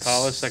Counselor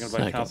Sakala, seconded by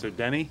Second. Counselor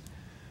Denny.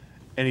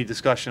 Any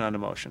discussion on the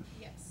motion?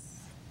 Yes.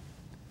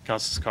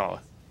 Counselor Sakala.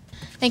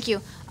 Thank you.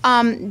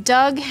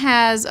 Doug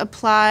has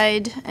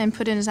applied and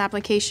put in his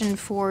application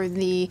for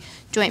the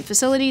Joint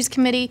Facilities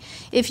Committee.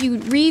 If you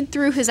read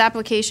through his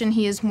application,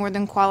 he is more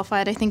than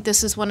qualified. I think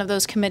this is one of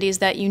those committees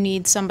that you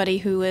need somebody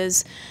who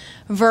is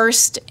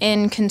versed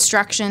in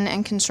construction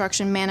and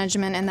construction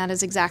management, and that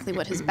is exactly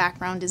what his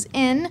background is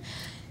in.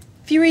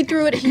 If you read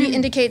through it, he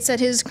indicates that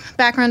his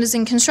background is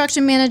in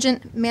construction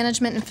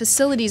management and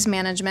facilities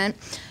management,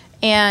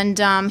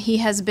 and he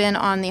has been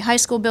on the high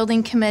school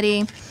building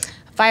committee,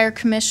 fire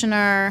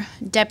commissioner,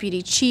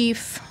 deputy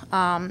chief,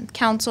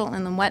 council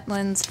in the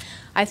wetlands.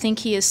 I think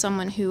he is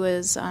someone who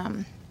has,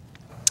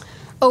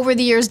 over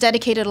the years,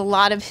 dedicated a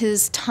lot of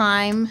his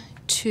time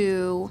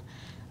to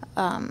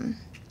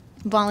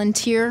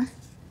volunteer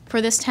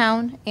for this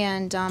town,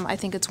 and I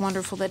think it's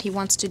wonderful that he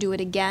wants to do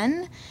it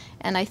again.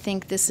 And I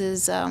think this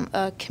is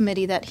a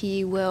committee that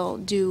he will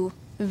do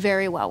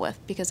very well with,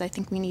 because I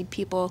think we need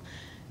people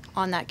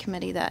on that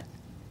committee that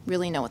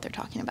really know what they're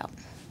talking about.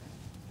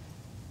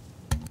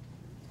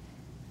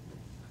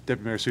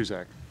 Deputy Mayor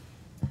Suzak.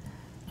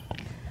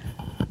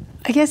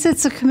 I guess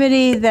it's a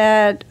committee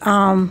that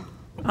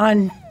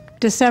on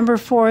December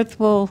 4th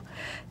will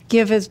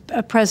give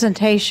a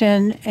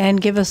presentation and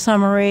give a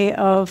summary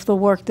of the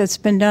work that's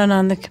been done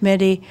on the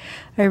committee.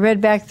 I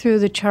read back through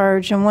the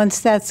charge, and once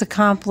that's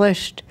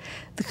accomplished,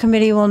 the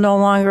committee will no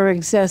longer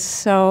exist.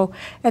 So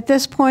at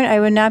this point, I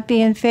would not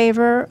be in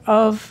favor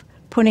of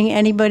putting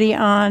anybody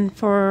on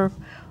for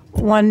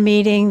one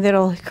meeting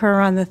that'll occur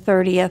on the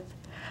 30th.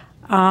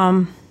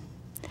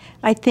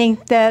 I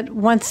think that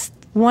once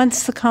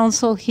the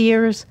council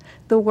hears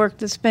the work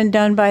that's been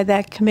done by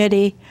that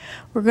committee,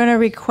 we're going to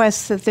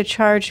request that the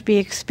charge be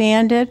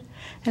expanded.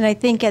 And I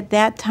think at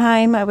that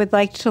time, I would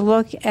like to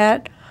look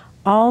at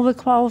all the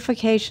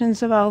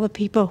qualifications of all the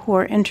people who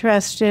are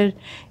interested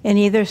in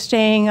either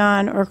staying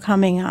on or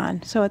coming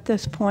on. So at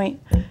this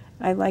point,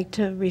 I'd like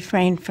to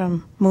refrain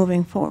from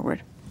moving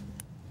forward.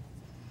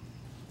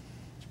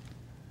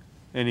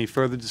 Any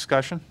further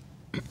discussion?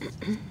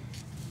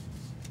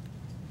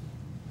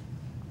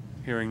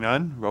 Hearing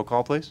none, roll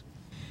call, please.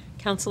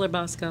 Counselor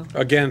Bosco.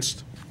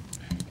 Against.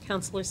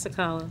 Counselor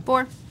Sakala.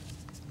 For.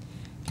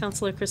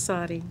 Counselor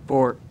Crissati.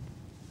 For.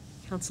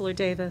 Counselor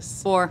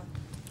Davis. 4.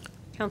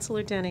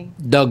 Counselor Denny.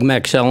 Doug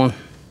Maxellen.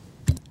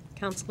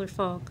 Counselor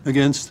Falk.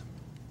 Against?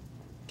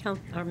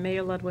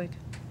 Mayor Ludwig.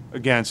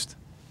 Against.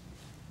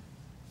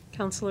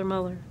 Counselor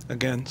Muller.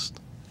 Against.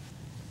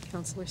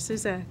 Counselor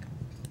Suzak.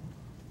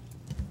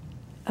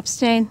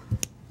 Abstain.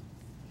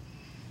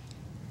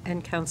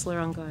 And Counselor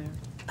Ungary.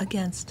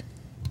 Against.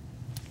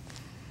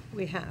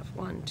 We have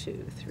 1,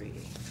 2, 3,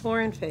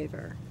 4 in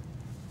favor.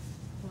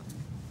 1,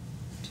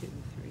 2, 3,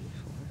 4,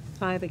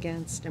 5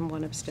 against, and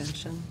 1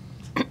 abstention.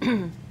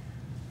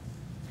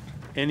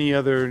 Any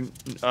other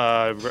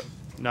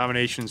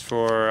nominations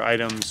for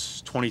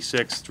items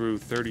 26 through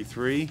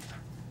 33? I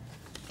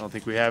don't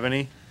think we have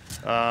any.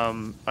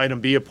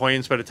 Item B,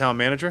 appointments by the town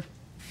manager.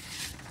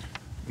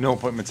 No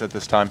appointments at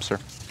this time, sir.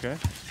 Okay.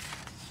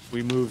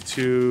 We move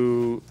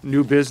to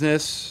new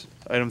business,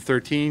 item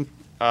 13,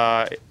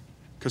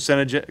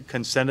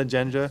 consent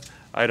agenda,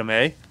 item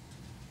A.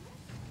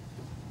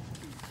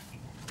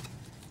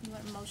 You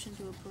want a motion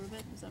to approve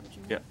it? Is that what you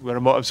want? Yeah, we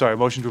want I'm sorry,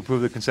 motion to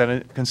approve the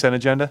consent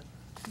agenda?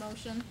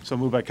 Motion. So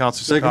moved by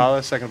Counselor Second.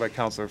 Sakala, seconded by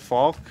Counselor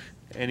Falk.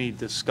 Any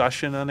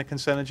discussion on the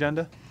consent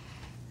agenda?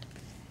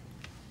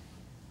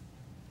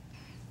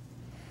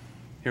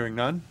 Hearing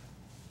none?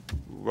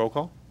 Roll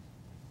call?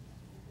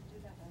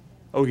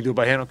 Oh, we can do it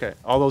by hand? Okay.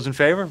 All those in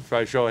favor,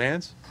 by show of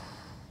hands?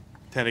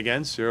 10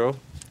 against, 0.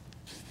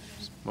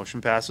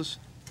 Motion passes.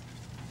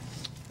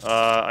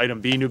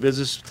 Item B, new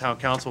business, town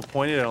council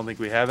appointed. I don't think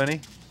we have any.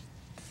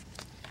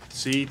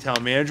 C,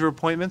 town manager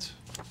appointments.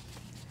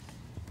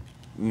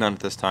 None at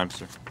this time,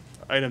 sir.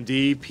 Item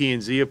D, P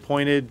and Z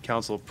appointed,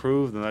 council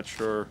approved. I'm not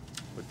sure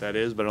what that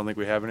is, but I don't think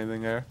we have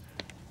anything there.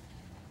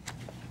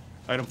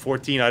 Item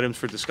 14, items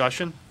for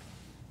discussion.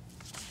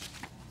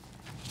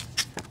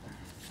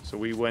 So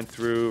we went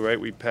through, right,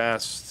 we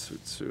passed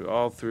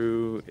all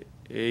through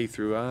A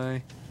through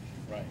I.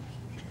 Right.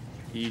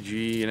 E,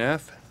 G, and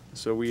F.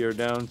 So we are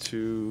down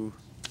to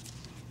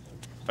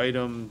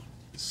item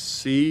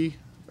C,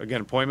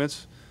 again,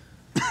 appointments.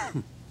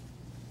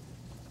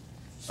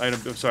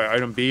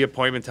 Item B,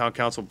 appointment, town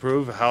council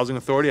approved, housing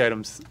authority,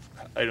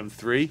 item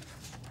 3.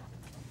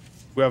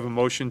 We have a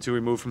motion to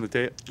remove from the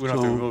table. We don't have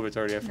to So- remove it, it's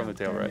already from the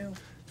table, right? Do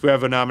we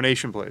have a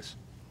nomination, please?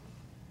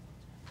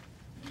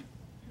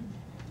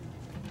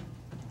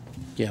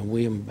 Yeah,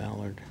 William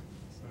Ballard.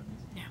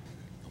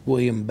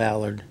 William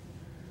Ballard.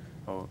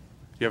 Oh,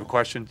 you have a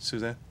question,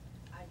 Suzanne?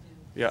 I do.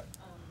 Yeah. Your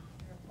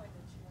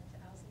appointment, you went to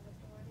Housing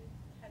Authority.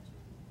 Had you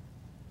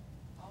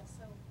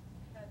also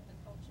had the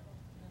cultural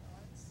and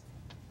arts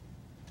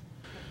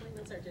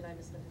appointments, or did I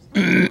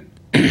misunderstand?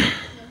 No,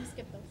 he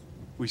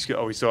We skip,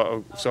 oh, we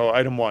saw, so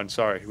item 1,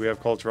 sorry, we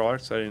have cultural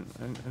arts, I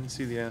didn't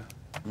see the,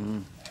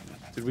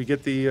 did we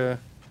get the,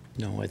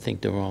 No, I think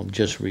they're all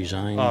just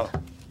resigned. oh.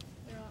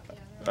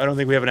 I don't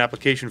think we have an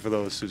application for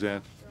those,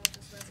 Suzanne.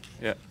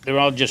 Yeah, They're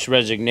all just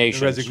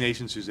resignations.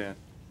 resignation, Suzanne.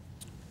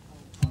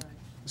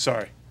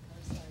 Sorry.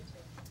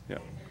 Yeah,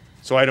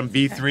 so item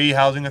B3,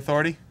 Housing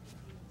Authority?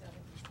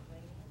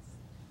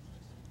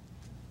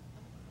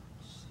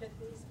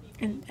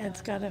 And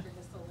Ed's got a,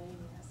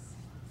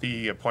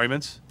 The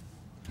appointments?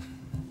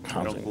 I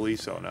don't Housing. believe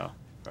so, no,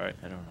 right,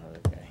 I don't know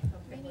the guy.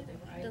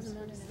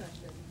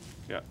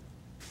 yeah.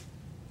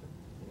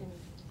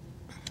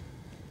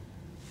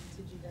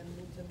 Did you then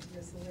move them to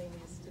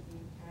miscellaneous to be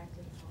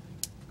acted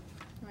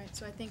on? Right,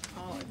 so I think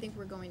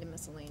we're going to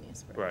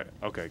miscellaneous. first. Right,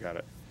 okay, got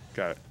it,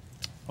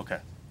 okay.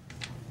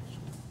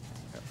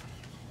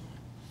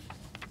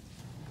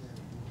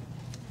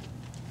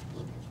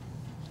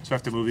 So I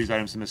have to move these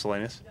items to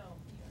miscellaneous?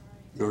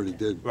 You already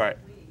did. Right,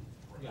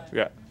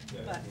 yeah.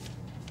 But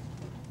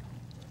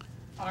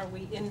are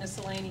we in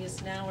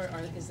miscellaneous now, or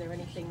is there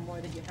anything more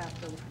that you have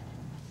to?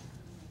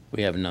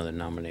 We have another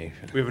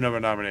nomination. We have another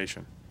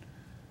nomination,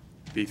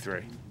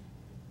 B3.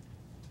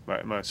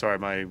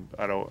 Sorry,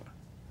 I don't,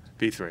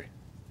 B3,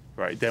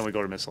 right, then we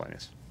go to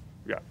miscellaneous.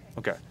 Yeah,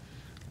 okay.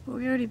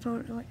 we already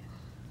voted.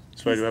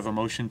 So do we have a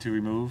motion to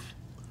remove?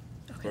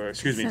 Or,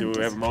 excuse me, do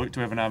we have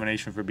a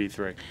nomination for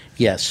B3?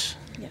 Yes.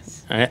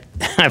 Yes. I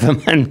have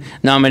a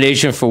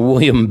nomination for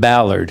William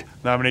Ballard.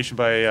 Nomination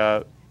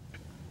by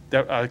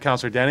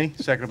Counselor Denny,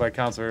 seconded by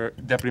Counselor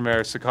Deputy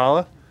Mayor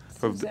Sakala.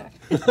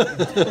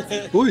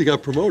 Oh, you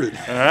got promoted.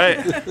 All right.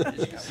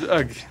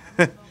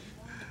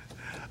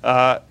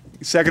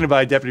 Seconded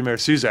by Deputy Mayor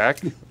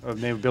Suzak, of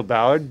the name of Bill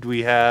Ballard. Do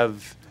we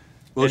have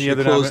any Motion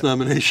other to close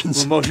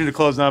nominations. Motion to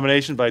close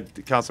nomination by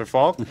Counselor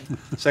Falk,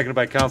 seconded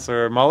by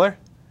Counselor Muller.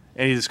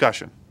 Any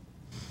discussion?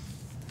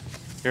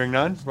 Hearing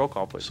none, roll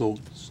call, please. So,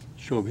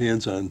 show of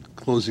hands on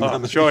closing Oh,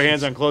 nominations. show of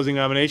hands on closing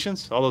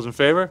nominations. All those in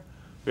favor?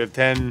 We have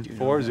 10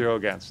 for, 0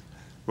 against.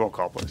 Roll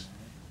call, please.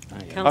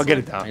 I'll get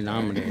it I down.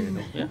 nominated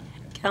him, yeah.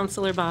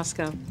 Counselor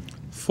Bosco,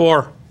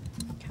 4.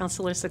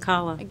 Counselor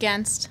Sakala,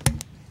 Against.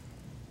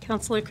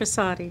 Counselor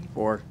Crisati,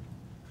 Or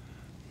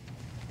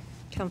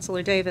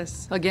Counselor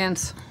Davis,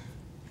 Against.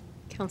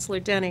 Counselor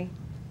Denny,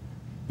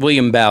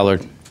 William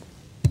Ballard.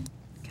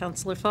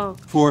 Counselor Falk,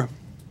 4.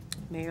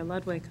 Mayor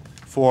Ludwig,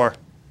 4.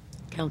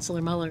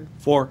 Counselor Muller,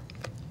 4.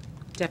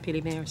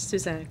 Deputy Mayor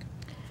Suzak,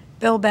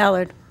 Bill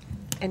Ballard.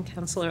 and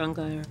Counselor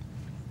Ungary.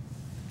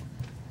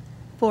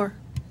 4.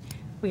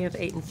 We have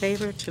 8 in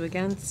favor, 2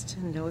 against,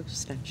 and no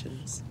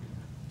abstentions.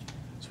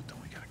 So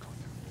don't we gotta go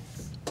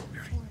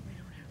through?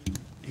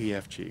 E,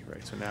 F, G,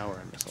 right, so now we're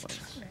on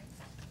miscellaneous.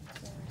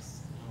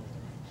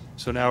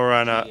 So now we're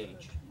on,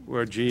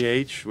 we're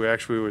GH, we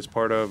actually was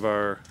part of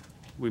our,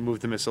 we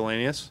moved to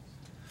miscellaneous.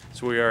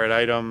 So we are at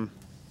item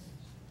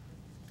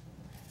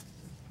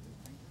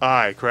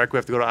I, correct? We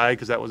have to go to I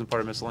because that wasn't part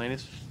of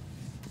miscellaneous?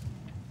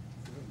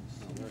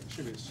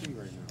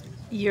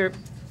 You're,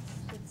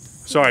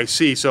 Sorry,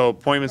 C, so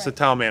appointments to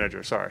town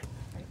manager, sorry.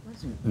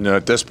 No,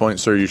 at this point,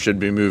 sir, you should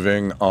be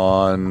moving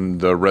on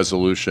the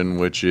resolution,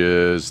 which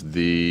is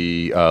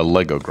the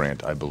Lego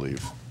grant, I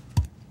believe.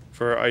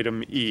 For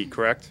item E,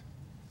 correct?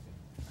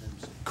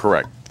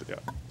 Correct. Yeah,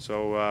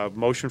 so,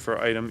 motion for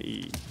item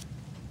E.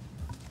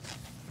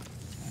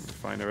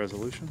 Find the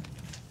resolution.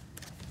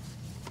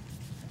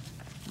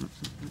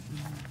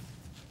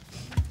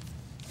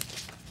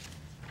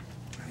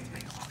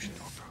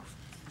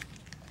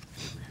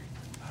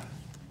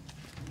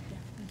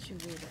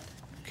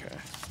 Okay.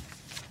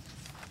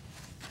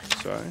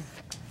 Sorry.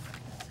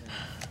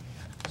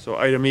 So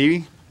item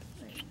E.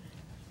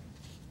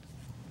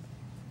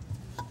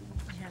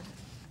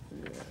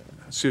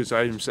 So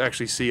items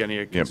actually C on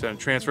the consent.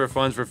 Transfer of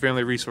funds for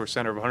Family Resource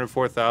Center of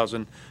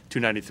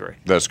 $104,293.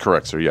 That's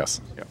correct, sir,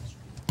 yes. Yep.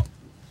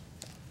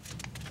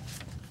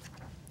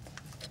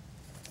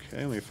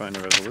 Okay, let me find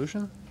the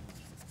resolution.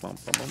 Bum,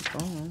 bum, bum,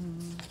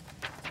 bum.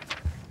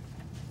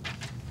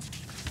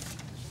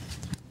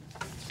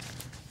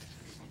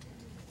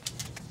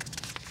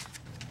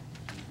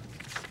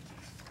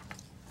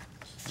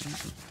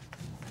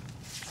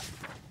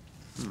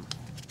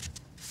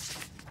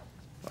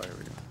 Oh, here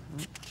we go.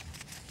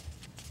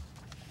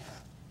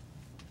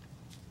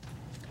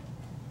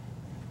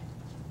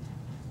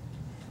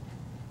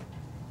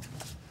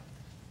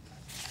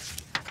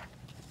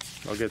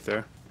 I'll get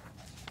there.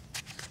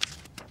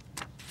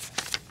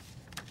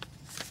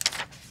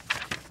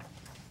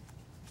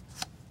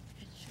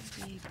 It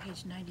should be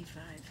page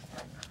 95.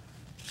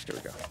 Here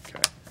we go, okay.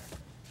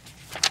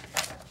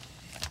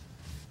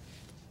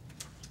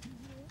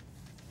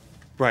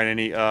 Brian,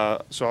 any,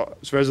 so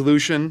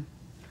resolution,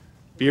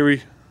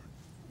 That's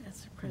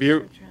the Beer-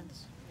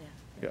 Trends.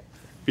 yeah.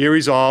 Be it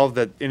resolved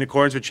that in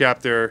accordance with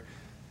Chapter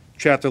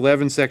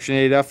 11, Section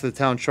 8F of the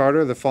Town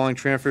Charter, the following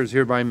transfer is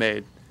hereby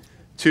made.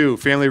 2,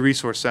 Family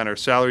Resource Center,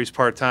 salaries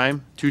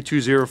part-time,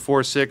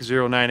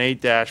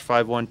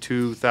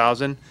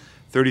 22046098-512000,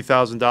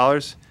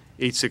 $30,000,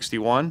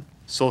 861.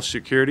 Social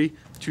Security,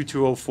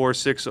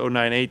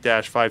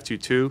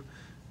 22046098-522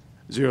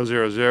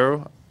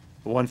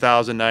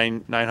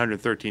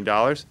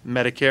 $1,913.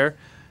 Medicare,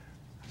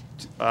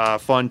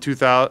 Fund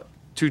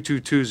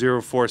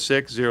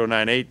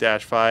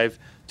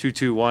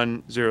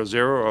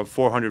 222046-098-522100 of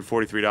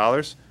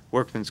 $443.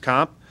 Workman's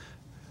Comp,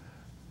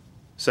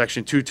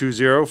 Section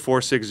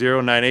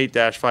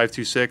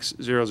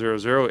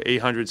 220-46098-526-000,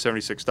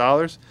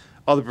 $876.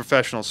 Other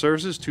professional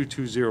services,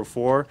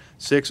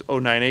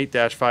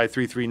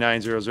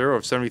 2204-6098-533900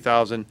 of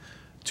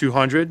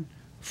 $70,200.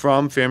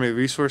 From Family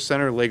Resource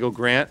Center, Lego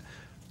Grant,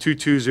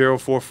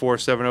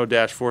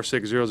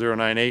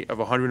 220-4470-460098 of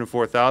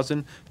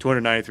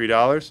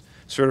 $104,293.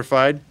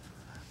 Certified.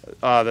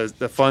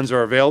 The funds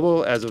are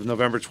available as of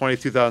November 20,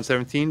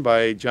 2017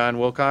 by John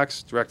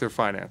Wilcox, Director of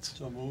Finance.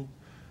 So moved.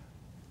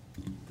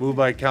 Moved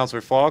by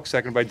Councilor Falk,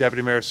 seconded by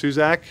Deputy Mayor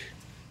Suzak.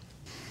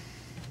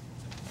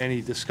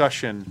 Any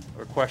discussion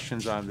or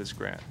questions on this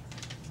grant?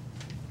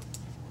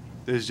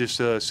 This is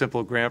just a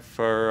simple grant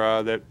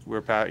for, that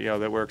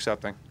we're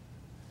accepting.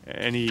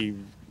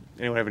 Anyone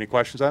have any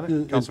questions on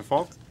it? Councilor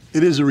Falk?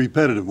 It is a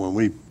repetitive one.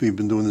 We've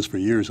been doing this for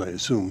years, I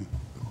assume.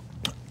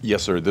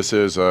 Yes, sir. This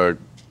is,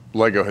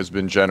 LEGO has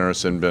been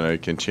generous and been a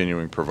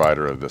continuing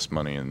provider of this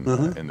money in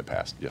the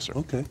past. Yes, sir.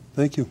 Okay,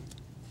 thank you.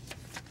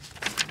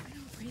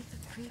 Read the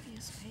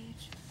previous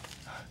page.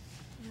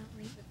 You don't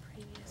read the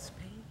previous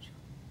page.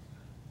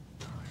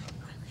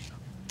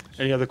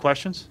 Any other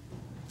questions?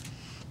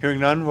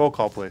 Hearing none, roll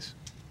call, please.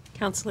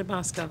 Counselor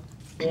Bosco.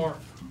 4.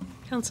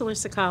 Counselor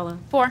Sakala.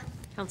 4.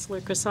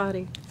 Counselor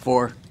Crisati.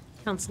 4.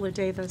 Counselor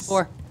Davis.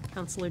 4.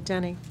 Counselor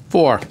Denny.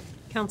 4.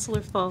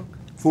 Counselor Falk.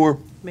 4.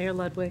 Mayor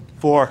Ludwig.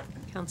 4.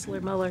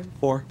 Counselor Muller.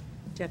 4.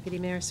 Deputy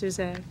Mayor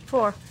Suzak.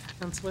 4.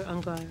 Counselor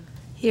Ungary.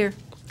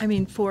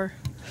 4.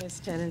 There's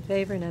 10 in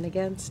favor, none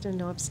against, and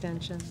no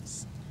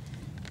abstentions.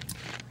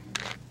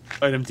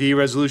 Item D,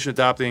 resolution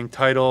adopting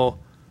title,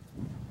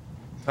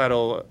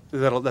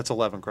 that's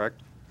 11,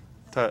 correct?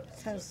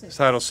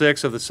 Title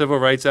 6 of the Civil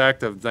Rights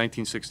Act of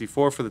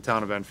 1964 for the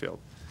town of Enfield.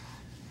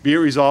 Be it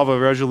resolved, a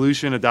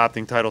resolution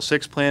adopting Title VI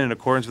plan in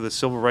accordance with the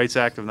Civil Rights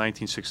Act of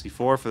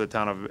 1964 for the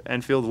town of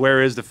Enfield,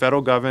 whereas the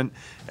federal government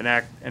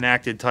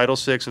enacted Title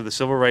VI of the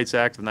Civil Rights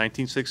Act of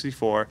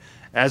 1964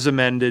 as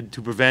amended to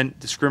prevent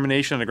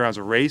discrimination on the grounds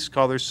of race,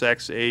 color,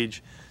 sex,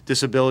 age,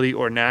 disability,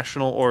 or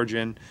national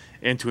origin,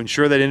 and to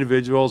ensure that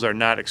individuals are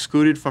not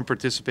excluded from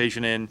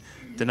participation in,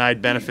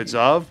 denied benefits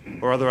of,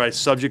 or otherwise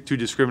subject to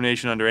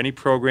discrimination under any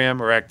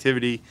program or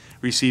activity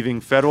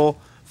receiving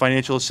federal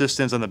financial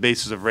assistance on the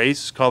basis of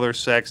race, color,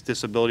 sex,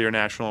 disability, or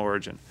national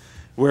origin.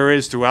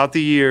 Whereas throughout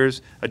the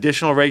years,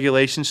 additional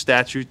regulations,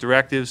 statutes,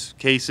 directives,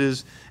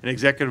 cases, and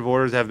executive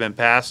orders have been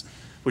passed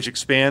which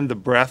expand the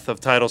breadth of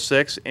Title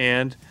VI,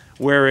 and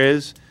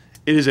whereas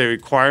it is a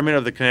requirement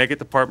of the Connecticut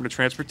Department of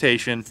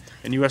Transportation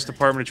and U.S.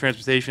 Department of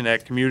Transportation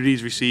that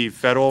communities receive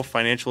federal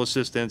financial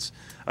assistance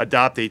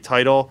adopt a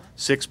Title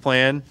VI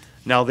plan.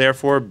 Now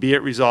therefore be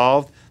it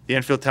resolved, the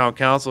Enfield Town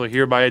Council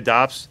hereby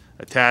adopts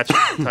attached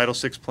Title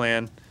VI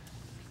plan.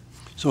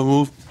 So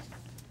moved.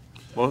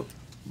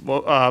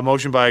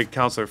 Motion by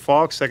Councilor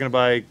Falk, seconded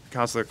by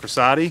Councilor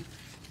Crisati.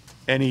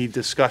 Any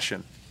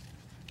discussion?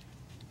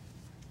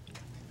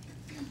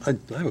 I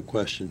have a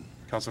question.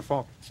 Councilor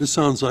Falk. This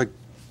sounds like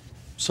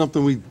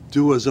something we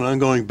do as an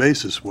ongoing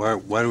basis. Why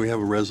do we have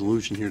a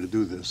resolution here to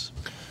do this?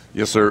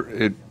 Yes, sir.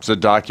 It's a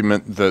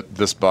document that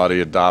this body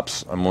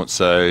adopts, I won't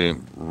say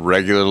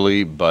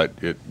regularly, but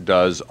it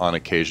does on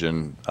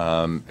occasion,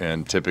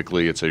 and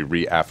typically it's a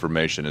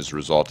reaffirmation as a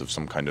result of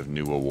some kind of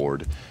new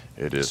award.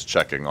 It is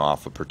checking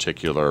off a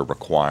particular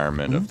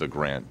requirement of the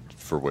grant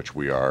for which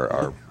we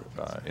are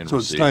in So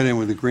it's receipt. tied in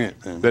with the grant,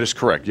 then? That is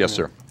correct, yes,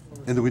 sir.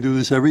 And do we do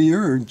this every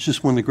year, or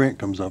just when the grant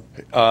comes up?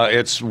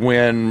 It's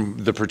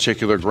when the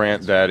particular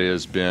grant that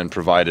has been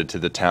provided to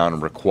the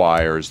town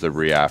requires the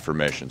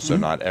reaffirmation. So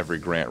not every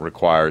grant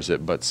requires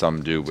it, but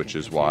some do, which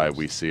is why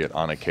we see it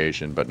on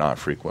occasion, but not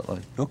frequently.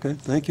 Okay,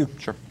 thank you.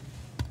 Sure.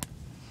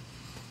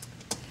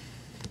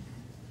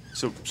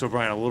 So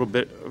Brian, a little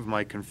bit of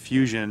my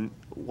confusion.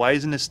 Why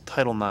isn't this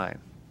Title IX?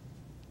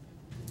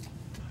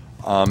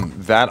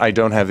 That I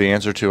don't have the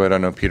answer to. I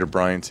don't know. Peter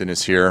Bryanson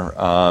is here,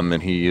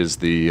 and he is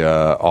the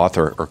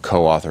author, or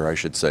co-author, I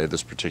should say, of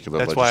this particular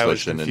That's why I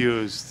was legislation.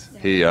 confused.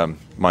 And he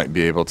might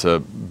be able to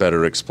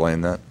better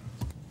explain that.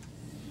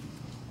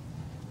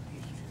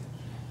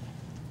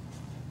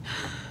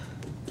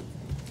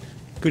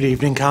 Good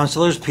evening,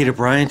 councilors. Peter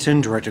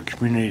Bryanson, Director of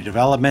Community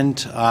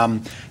Development.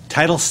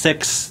 Title VI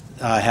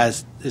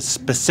is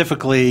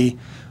specifically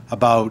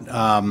about,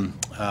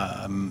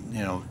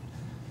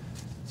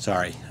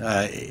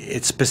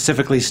 it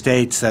specifically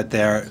states that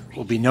there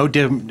will be no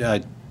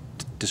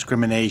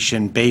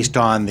discrimination based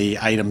on the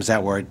items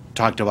that were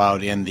talked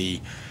about in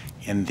the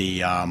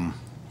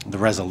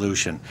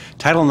resolution.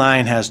 Title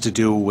IX has to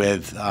do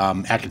with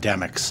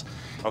academics.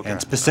 Okay.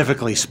 And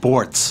specifically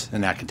sports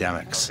and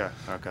academics.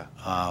 Okay.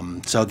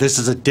 So this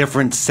is a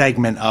different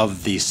segment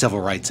of the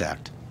Civil Rights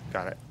Act.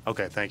 Got it.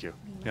 Okay, thank you.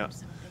 Yeah.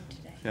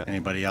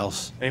 Anybody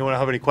else? Anyone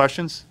have any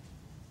questions?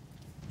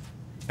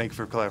 Thank you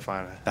for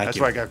clarifying that. Thank That's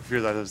you. why I got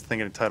confused. I was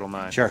thinking of Title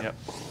IX. Sure. Yep.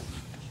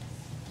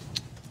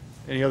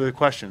 Any other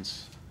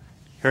questions?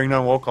 Hearing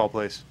none, roll call,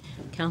 please.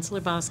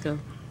 Counselor Bosco.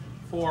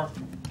 4.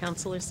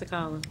 Counselor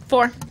Sakala.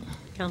 4.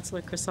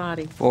 Counselor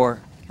Crisati. 4.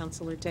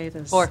 Counselor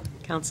Davis. 4.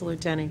 Counselor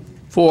Denny.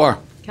 4.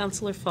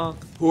 Counselor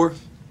Falk. 4.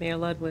 Mayor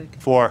Ludwig.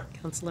 4.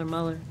 Counselor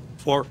Muller.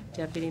 4.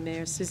 Deputy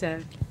Mayor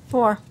Suzak.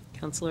 4.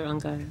 Counselor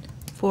Ungary.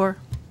 4.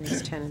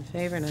 There's 10 in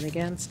favor, none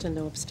against, and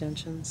no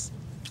abstentions.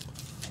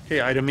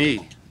 Okay, item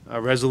E,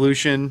 a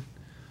resolution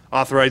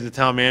authorizing the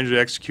town manager to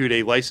execute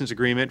a license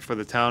agreement for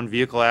the town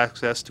vehicle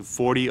access to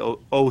 40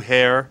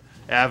 O'Hare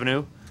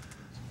Avenue.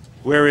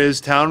 Whereas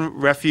town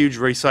refuge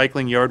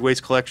recycling yard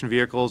waste collection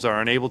vehicles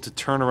are unable to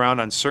turn around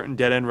on certain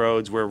dead-end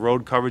roads where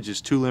road coverage is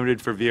too limited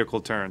for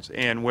vehicle turns.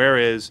 And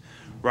whereas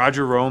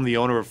Roger Rome, the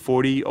owner of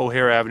 40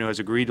 O'Hare Avenue, has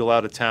agreed to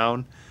allow the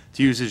town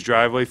to use his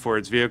driveway for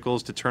its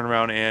vehicles to turn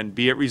around, and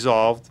be it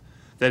resolved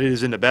that it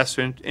is in the best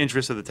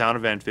interest of the town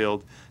of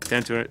Enfield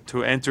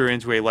to enter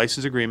into a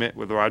license agreement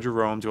with Roger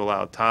Rome to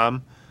allow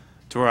town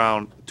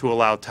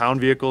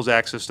vehicles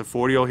access to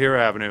 40 O'Hare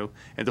Avenue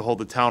and to hold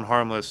the town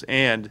harmless,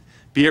 and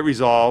be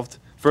it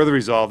further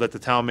resolved that the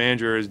town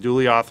manager is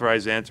duly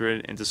authorized to enter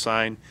and to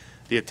sign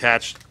the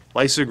attached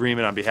license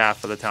agreement on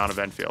behalf of the town of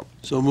Enfield.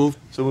 So moved.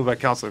 So moved by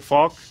Councilor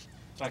Falk,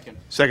 Second.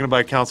 seconded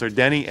by Councilor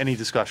Denny. Any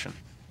discussion?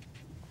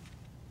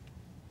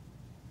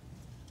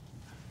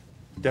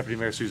 Deputy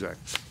Mayor Suzak.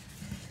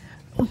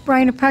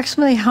 Brian,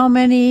 approximately how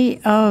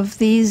many of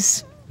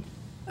these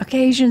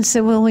occasions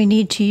that will we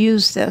need to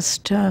use this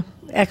to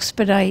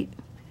expedite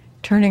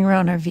turning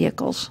around our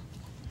vehicles?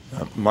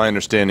 My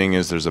understanding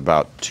is there's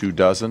about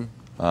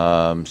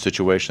 24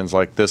 situations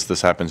like this.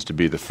 This happens to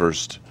be the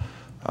first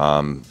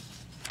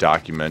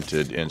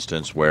documented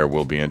instance where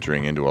we'll be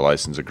entering into a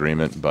license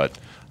agreement, but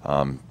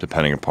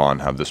depending upon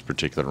how this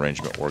particular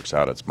arrangement works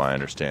out, it's my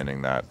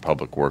understanding that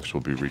Public Works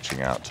will be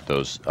reaching out to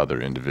those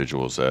other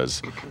individuals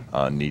as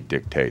need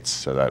dictates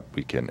so that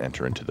we can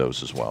enter into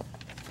those as well.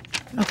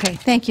 Okay,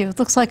 thank you. It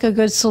looks like a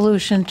good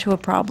solution to a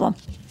problem.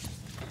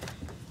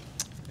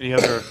 Any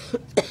other?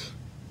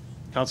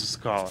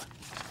 Councilor Sakala.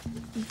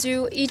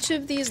 Do each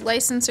of these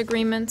license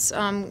agreements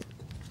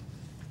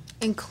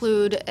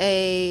include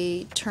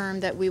a term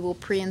that we will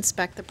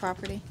pre-inspect the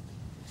property?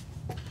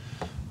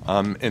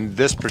 In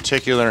this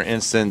particular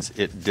instance,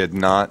 it did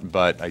not,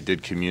 but I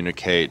did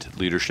communicate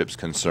leadership's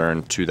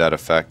concern to that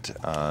effect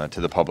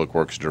to the Public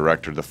Works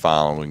Director the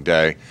following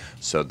day.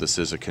 So this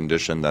is a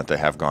condition that they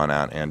have gone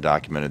out and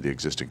documented the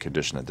existing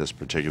condition at this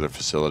particular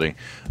facility.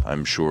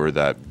 I'm sure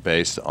that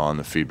based on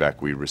the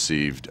feedback we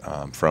received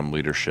from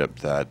leadership,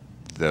 that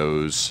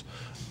those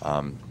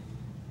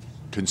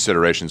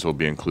considerations will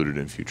be included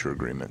in future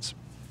agreements.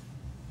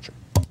 Sure.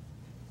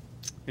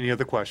 Any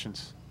other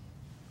questions?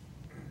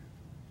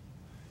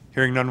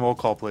 Hearing none, roll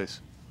call,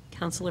 please.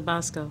 Counselor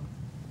Bosco.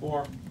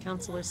 4.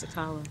 Counselor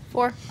Sakala.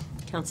 4.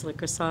 Counselor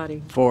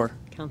Crisati. 4.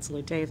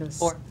 Counselor Davis.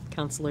 4.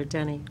 Counselor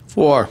Denny.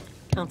 4.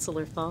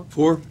 Counselor Falk.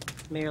 4.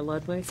 Mayor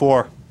Ludwig.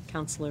 4.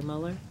 Counselor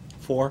Muller.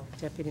 4.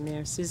 Deputy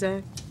Mayor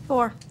Suzak.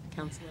 4.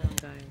 Counselor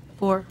Ungary.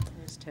 4.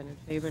 There's 10 in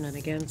favor, none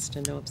against,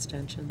 and no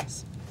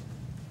abstentions.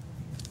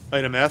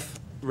 Item F,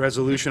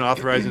 resolution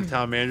authorizing the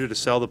town manager to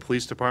sell the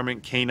police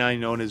department K-9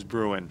 known as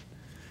Bruin.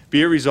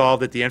 Be it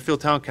resolved that the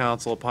Enfield Town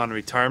Council, upon the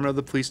retirement of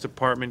the police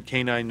department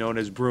K-9 known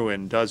as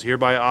Bruin, does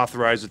hereby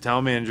authorize the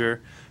town manager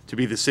to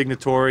be the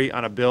signatory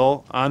on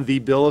the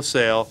bill of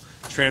sale,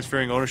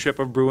 transferring ownership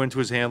of Bruin to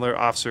his handler,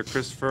 Officer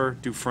Christopher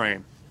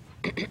Dufresne.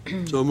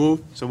 So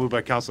moved. So moved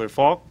by Councilor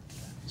Falk,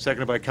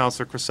 seconded by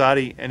Councilor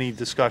Crisati. Any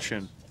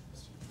discussion?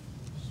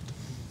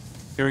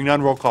 Hearing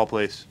none, roll call,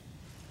 please.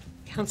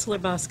 Counselor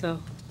Bosco.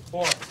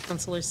 4.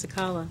 Counselor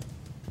Sakala.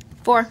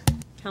 4.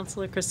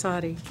 Counselor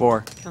Crisati.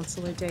 4.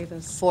 Counselor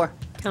Davis. 4.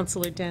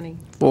 Counselor Denny.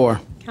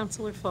 4.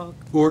 Counselor Falk.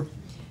 4.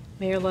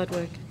 Mayor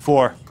Ludwig.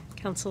 4.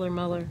 Counselor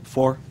Muller.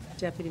 4.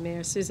 Deputy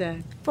Mayor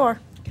Suzak. 4.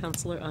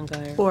 Counselor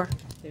Ungary. 4.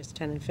 There's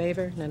 10 in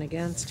favor, none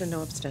against, and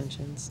no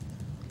abstentions.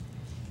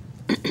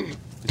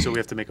 So we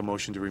have to make a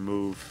motion to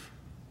remove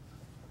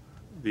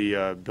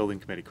the building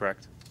committee,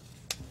 correct?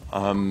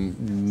 No,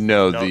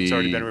 No, it's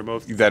already been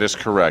removed? That is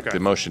correct. Okay.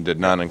 The motion did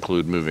not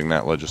include moving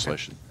that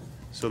legislation.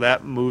 So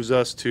that moves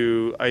us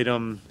to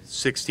item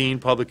 16,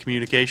 public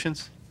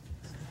communications.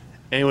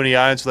 Anyone in the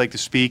audience would like to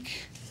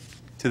speak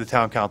to the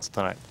town council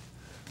tonight?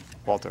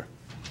 Walter.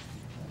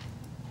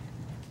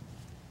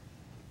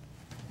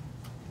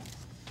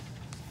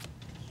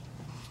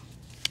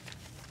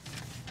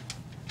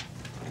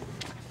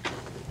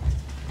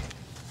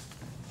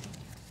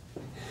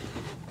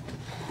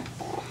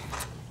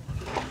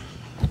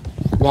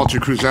 Walter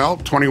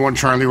Cruzel, 21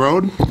 Charlie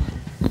Road.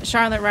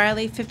 Charlotte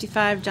Riley,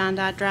 55 John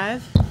Dot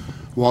Drive.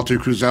 Walter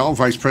Cruzel,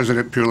 Vice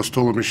President, Peerless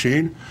Tool and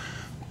Machine.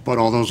 But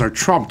all those are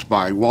trumped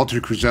by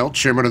Walter Cruzel,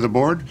 Chairman of the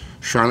Board,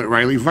 Charlotte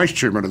Riley, Vice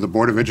Chairman of the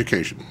Board of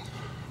Education.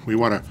 We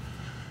want to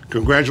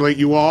congratulate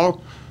you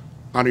all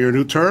on your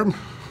new term.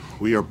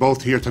 We are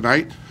both here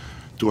tonight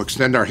to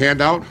extend our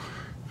hand out,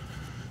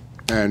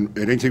 and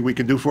anything we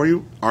can do for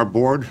you, our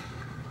board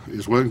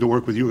is willing to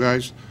work with you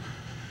guys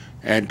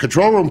And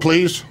control room,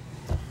 please.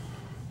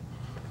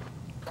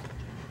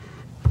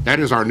 That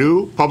is our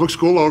new public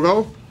school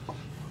logo,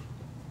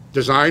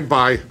 designed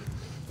by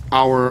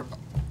our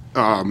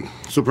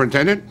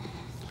superintendent,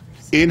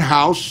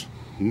 in-house,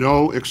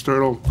 no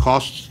external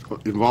costs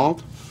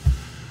involved.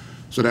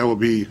 So that will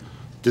be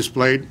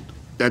displayed.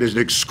 That is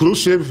an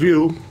exclusive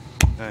view.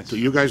 Nice. So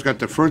you guys got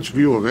the first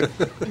view of it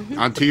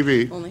on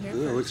TV.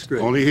 Yeah, looks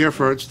great. Only here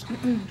first.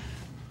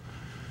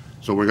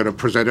 So we're going to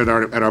present it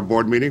at our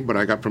board meeting, but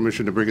I got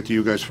permission to bring it to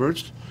you guys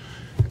first.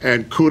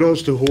 And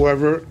kudos to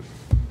whoever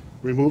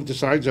removed the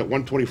signs at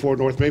 124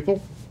 North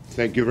Maple.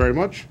 Thank you very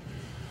much.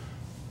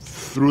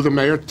 Through the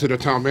mayor to the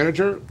town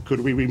manager, could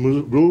we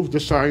remove the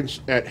signs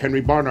at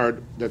Henry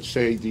Barnard that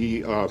say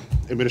the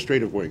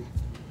administrative wing,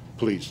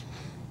 please?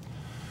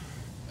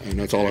 And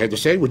that's all I had to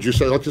say. Would you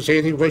like to say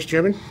anything, Vice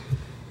Chairman?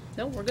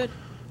 No, we're good.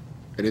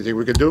 Anything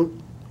we can do?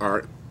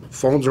 Our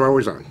phones are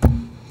always on.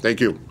 Thank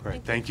you.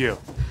 Great, thank you.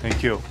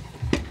 Thank you.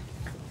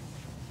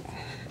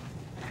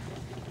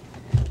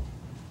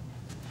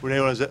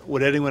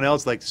 Would anyone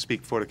else like to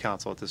speak for the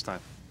council at this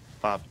time?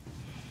 Bob?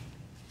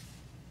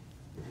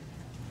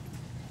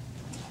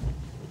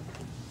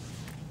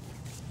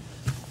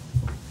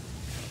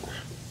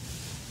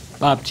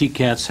 Bob T.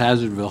 Katz,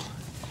 Hazardville.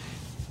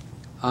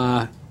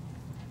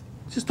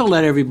 Just to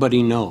let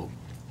everybody know,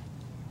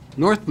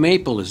 North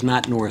Maple is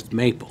not North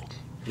Maple.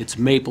 It's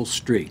Maple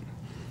Street.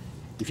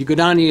 If you go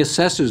down to the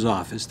assessor's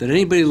office, that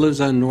anybody who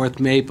lives on North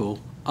Maple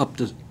up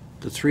to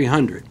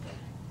 300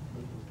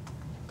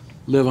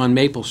 live on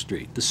Maple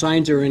Street. The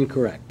signs are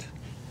incorrect.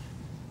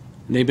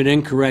 And they've been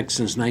incorrect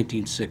since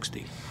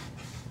 1960.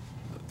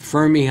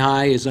 Fermi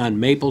High is on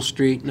Maple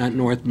Street, not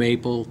North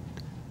Maple.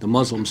 The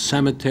Muslim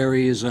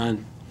Cemetery is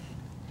on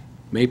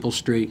Maple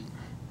Street.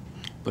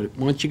 But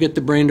once you get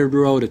to Brainerd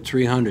Road at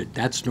 300,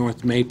 that's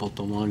North Maple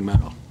to Long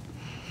Meadow.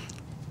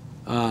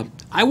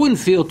 I wouldn't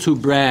feel too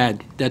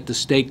bad that the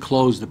state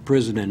closed the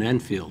prison in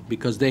Enfield,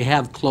 because they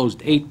have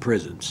closed 8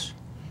 prisons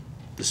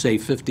to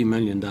save $50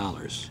 million.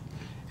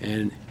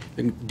 And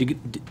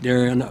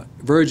they're on the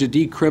verge of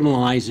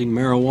decriminalizing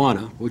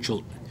marijuana, which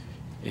will,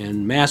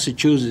 and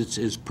Massachusetts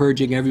is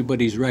purging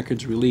everybody's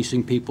records,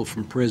 releasing people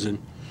from prison.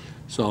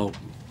 So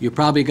you're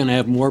probably going to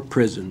have more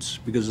prisons,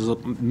 because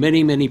there's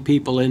many, many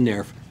people in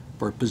there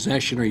for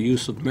possession or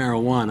use of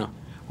marijuana,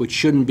 which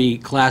shouldn't be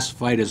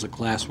classified as a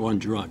Class 1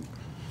 drug.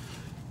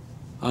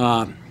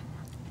 I'm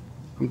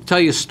going to tell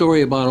you a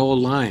story about Old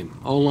Lyme.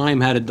 Old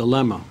Lyme had a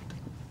dilemma.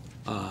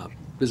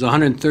 There's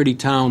 130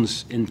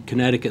 towns in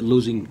Connecticut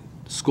losing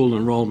school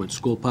enrollment,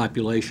 school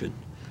population.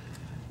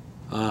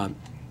 Old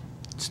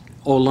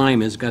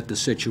Lyme has got the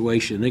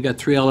situation. They got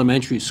 3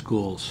 elementary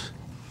schools,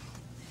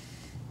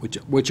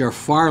 which are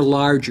far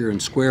larger in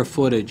square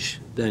footage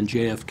than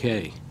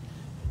JFK.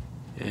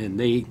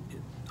 And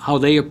how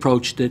they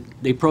approached it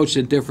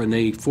different.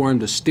 They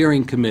formed a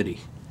steering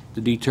committee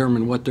to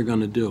determine what they're going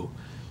to do.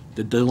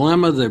 The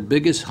dilemma of their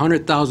biggest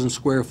 100,000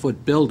 square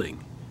foot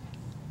building,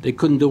 they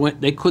couldn't do it.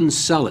 They couldn't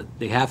sell it.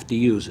 They have to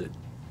use it.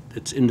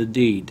 It's in the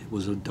deed. It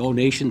was a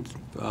donation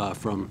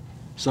from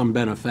some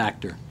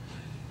benefactor.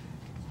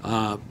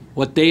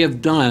 What they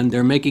have done,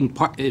 they're making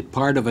it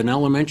part of an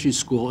elementary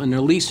school, and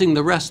they're leasing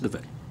the rest of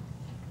it.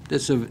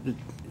 It's an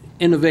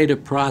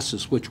innovative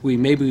process, which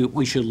maybe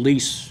we should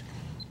lease,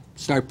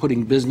 start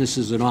putting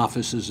businesses and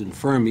offices in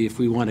Fermi if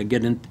we want to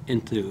get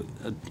into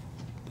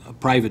a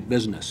private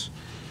business.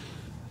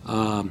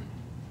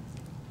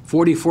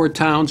 44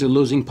 towns are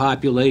losing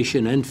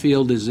population.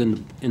 Enfield is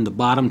in the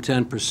bottom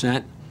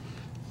 10%.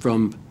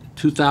 From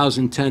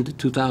 2010 to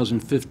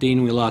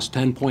 2015, we lost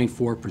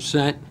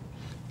 10.4%.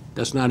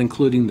 That's not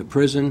including the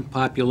prison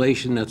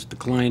population, that's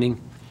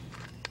declining.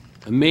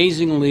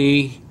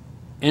 Amazingly,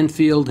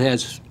 Enfield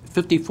has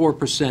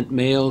 54%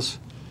 males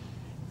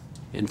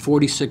and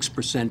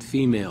 46%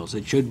 females.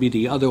 It should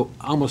be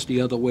almost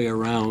the other way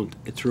around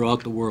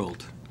throughout the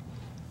world.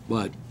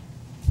 But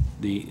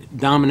the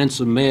dominance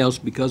of males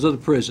because of the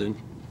prison,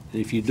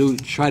 and if you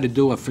try to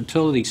do a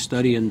fertility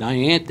study in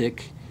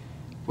Niantic,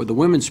 or the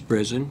women's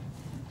prison,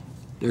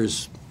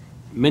 there's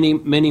many,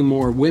 many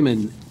more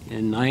women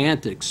in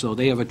Niantic, so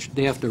they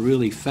have to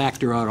really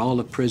factor out all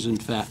the prison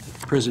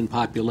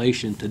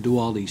population to do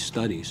all these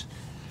studies.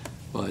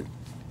 But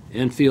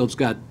Enfield's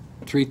got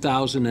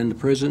 3,000 in the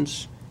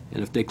prisons,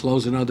 and if they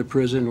close another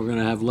prison, we're going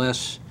to have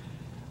less.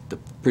 The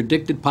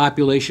predicted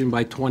population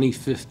by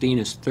 2015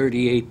 is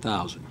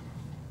 38,000.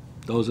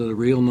 Those are the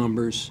real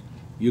numbers.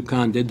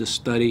 UConn did the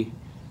study,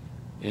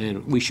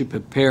 and we should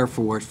prepare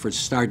for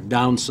start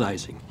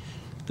downsizing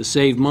to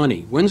save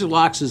money. Windsor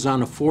Locks is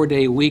on a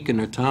 4-day week in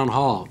their town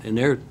hall, and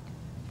they're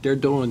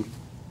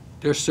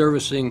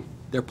servicing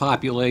their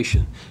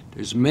population.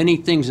 There's many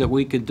things that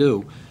we could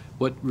do.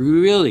 What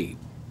really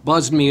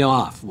buzzed me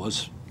off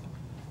was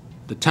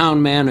the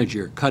town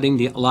manager cutting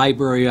the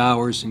library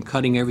hours and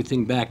cutting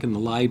everything back in the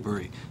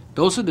library.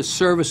 Those are the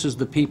services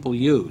the people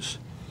use.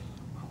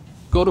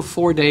 Go to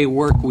 4-day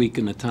work week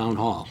in the town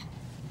hall.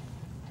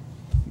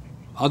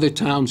 Other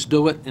towns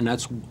do it, and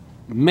that's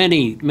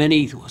many,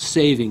 many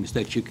savings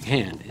that you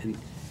can.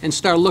 and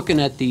start looking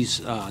at these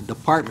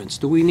departments.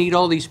 Do we need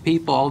all these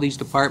people, all these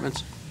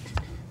departments?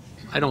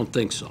 I don't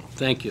think so.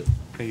 Thank you.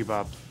 Thank you,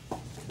 Bob.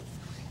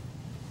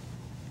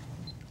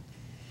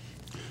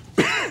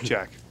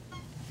 Jack.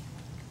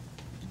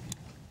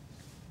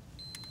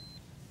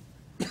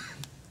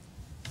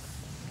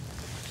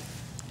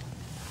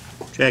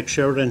 Jack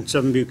Sheridan,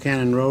 7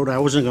 Buchanan Road. I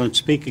wasn't going to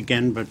speak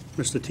again, but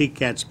Mr.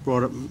 T-Cat's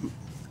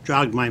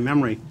jogged my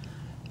memory.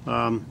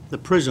 The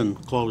prison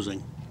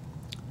closing.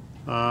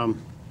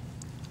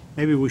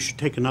 Maybe we should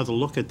take another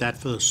look at that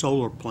for the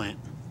solar plant.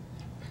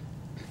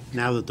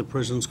 Now that the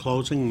prison's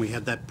closing, we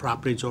have that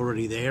property's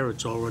already there,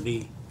 it's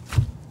already,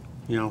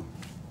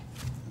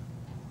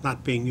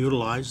 not being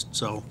utilized,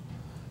 so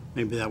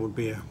maybe that would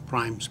be a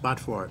prime spot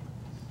for it.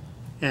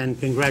 And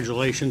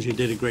congratulations, you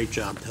did a great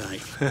job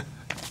tonight.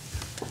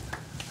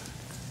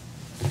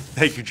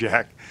 Thank you,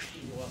 Jack.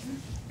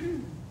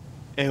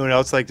 Anyone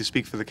else like to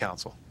speak for the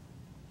council?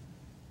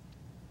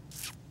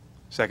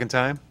 Second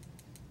time?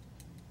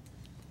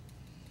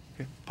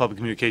 Okay. Public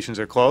communications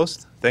are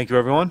closed. Thank you,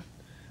 everyone.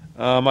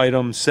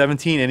 Item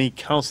 17, any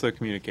councilor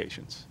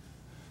communications?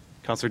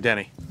 Councilor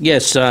Denny.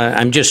 Yes,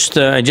 I just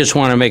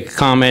want to make a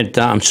comment.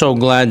 I'm so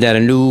glad that a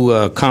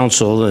new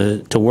council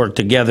to work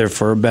together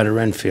for a better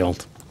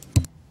Enfield.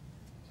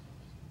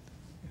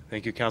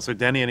 Thank you, Councilor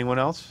Denny. Anyone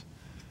else?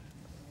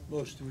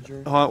 Motion to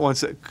adjourn. One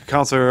sec.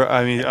 Councilor,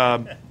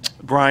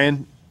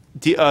 Brian,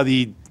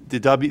 the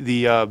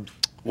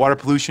water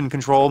pollution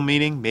control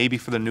meeting, maybe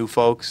for the new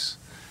folks,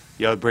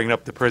 bringing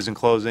up the prison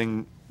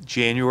closing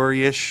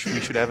January-ish,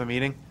 we should have a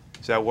meeting.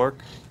 Does that work?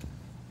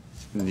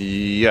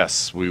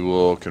 Yes, we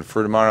will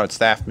confer tomorrow at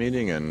staff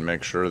meeting and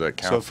make sure that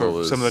So council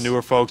for is. some of the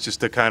newer folks,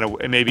 just to kind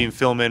of, and maybe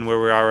film in where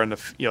we are on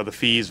the, the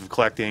fees of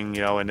collecting,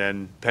 and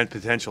then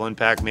potential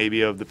impact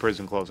maybe of the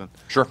prison closing.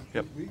 Sure.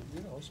 Yep. We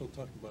also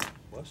talked about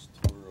bus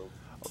tour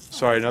of.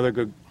 Sorry, another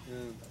good,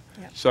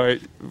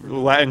 sorry, some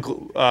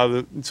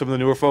of the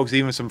newer folks,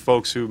 even some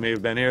folks who may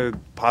have been here,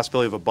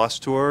 possibility of a bus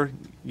tour.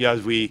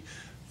 As we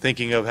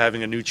thinking of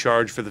having a new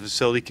charge for the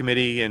facility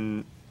committee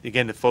and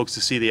again, the folks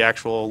to see the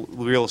actual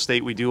real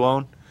estate we do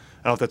own.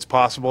 I don't know if that's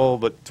possible,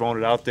 but throwing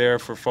it out there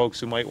for folks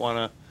who might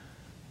want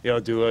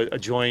to, do a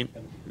joint,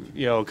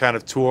 kind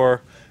of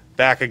tour.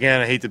 Back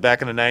again, I hate that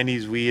back in the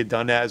 90s, we had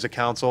done that as a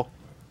council.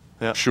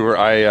 Yeah. Sure,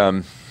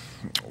 I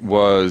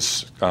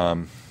was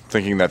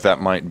thinking that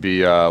might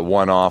be a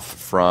one-off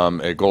from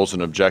a goals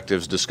and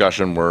objectives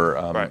discussion. We're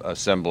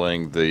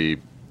assembling the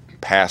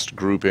past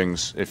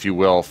groupings, if you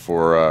will,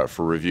 for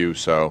review.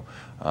 So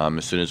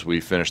as soon as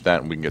we finish that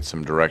and we can get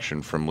some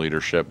direction from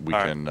leadership, we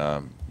can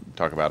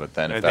talk about it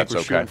then, if that's I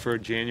think we're okay. shooting for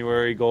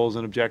January goals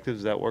and objectives.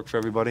 Does that work for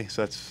everybody?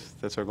 So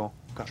that's our goal?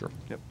 Okay. Sure.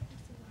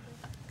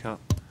 Yep.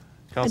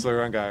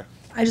 Councilor Ungary.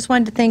 I just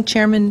wanted to thank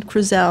Chairman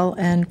Krusell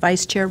and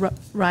Vice Chair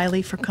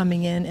Riley for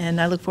coming in, and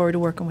I look forward to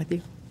working with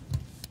you.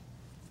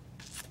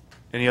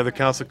 Any other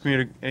council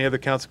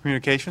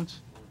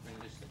communications?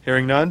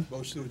 Hearing none?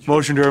 Motion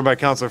to adjourn by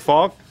Councilor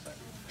Falk,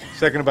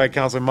 seconded by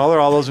Councilor Muller.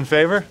 All those in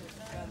favor?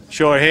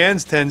 Show of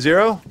hands,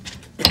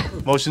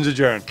 10-0. Motion's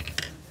adjourned.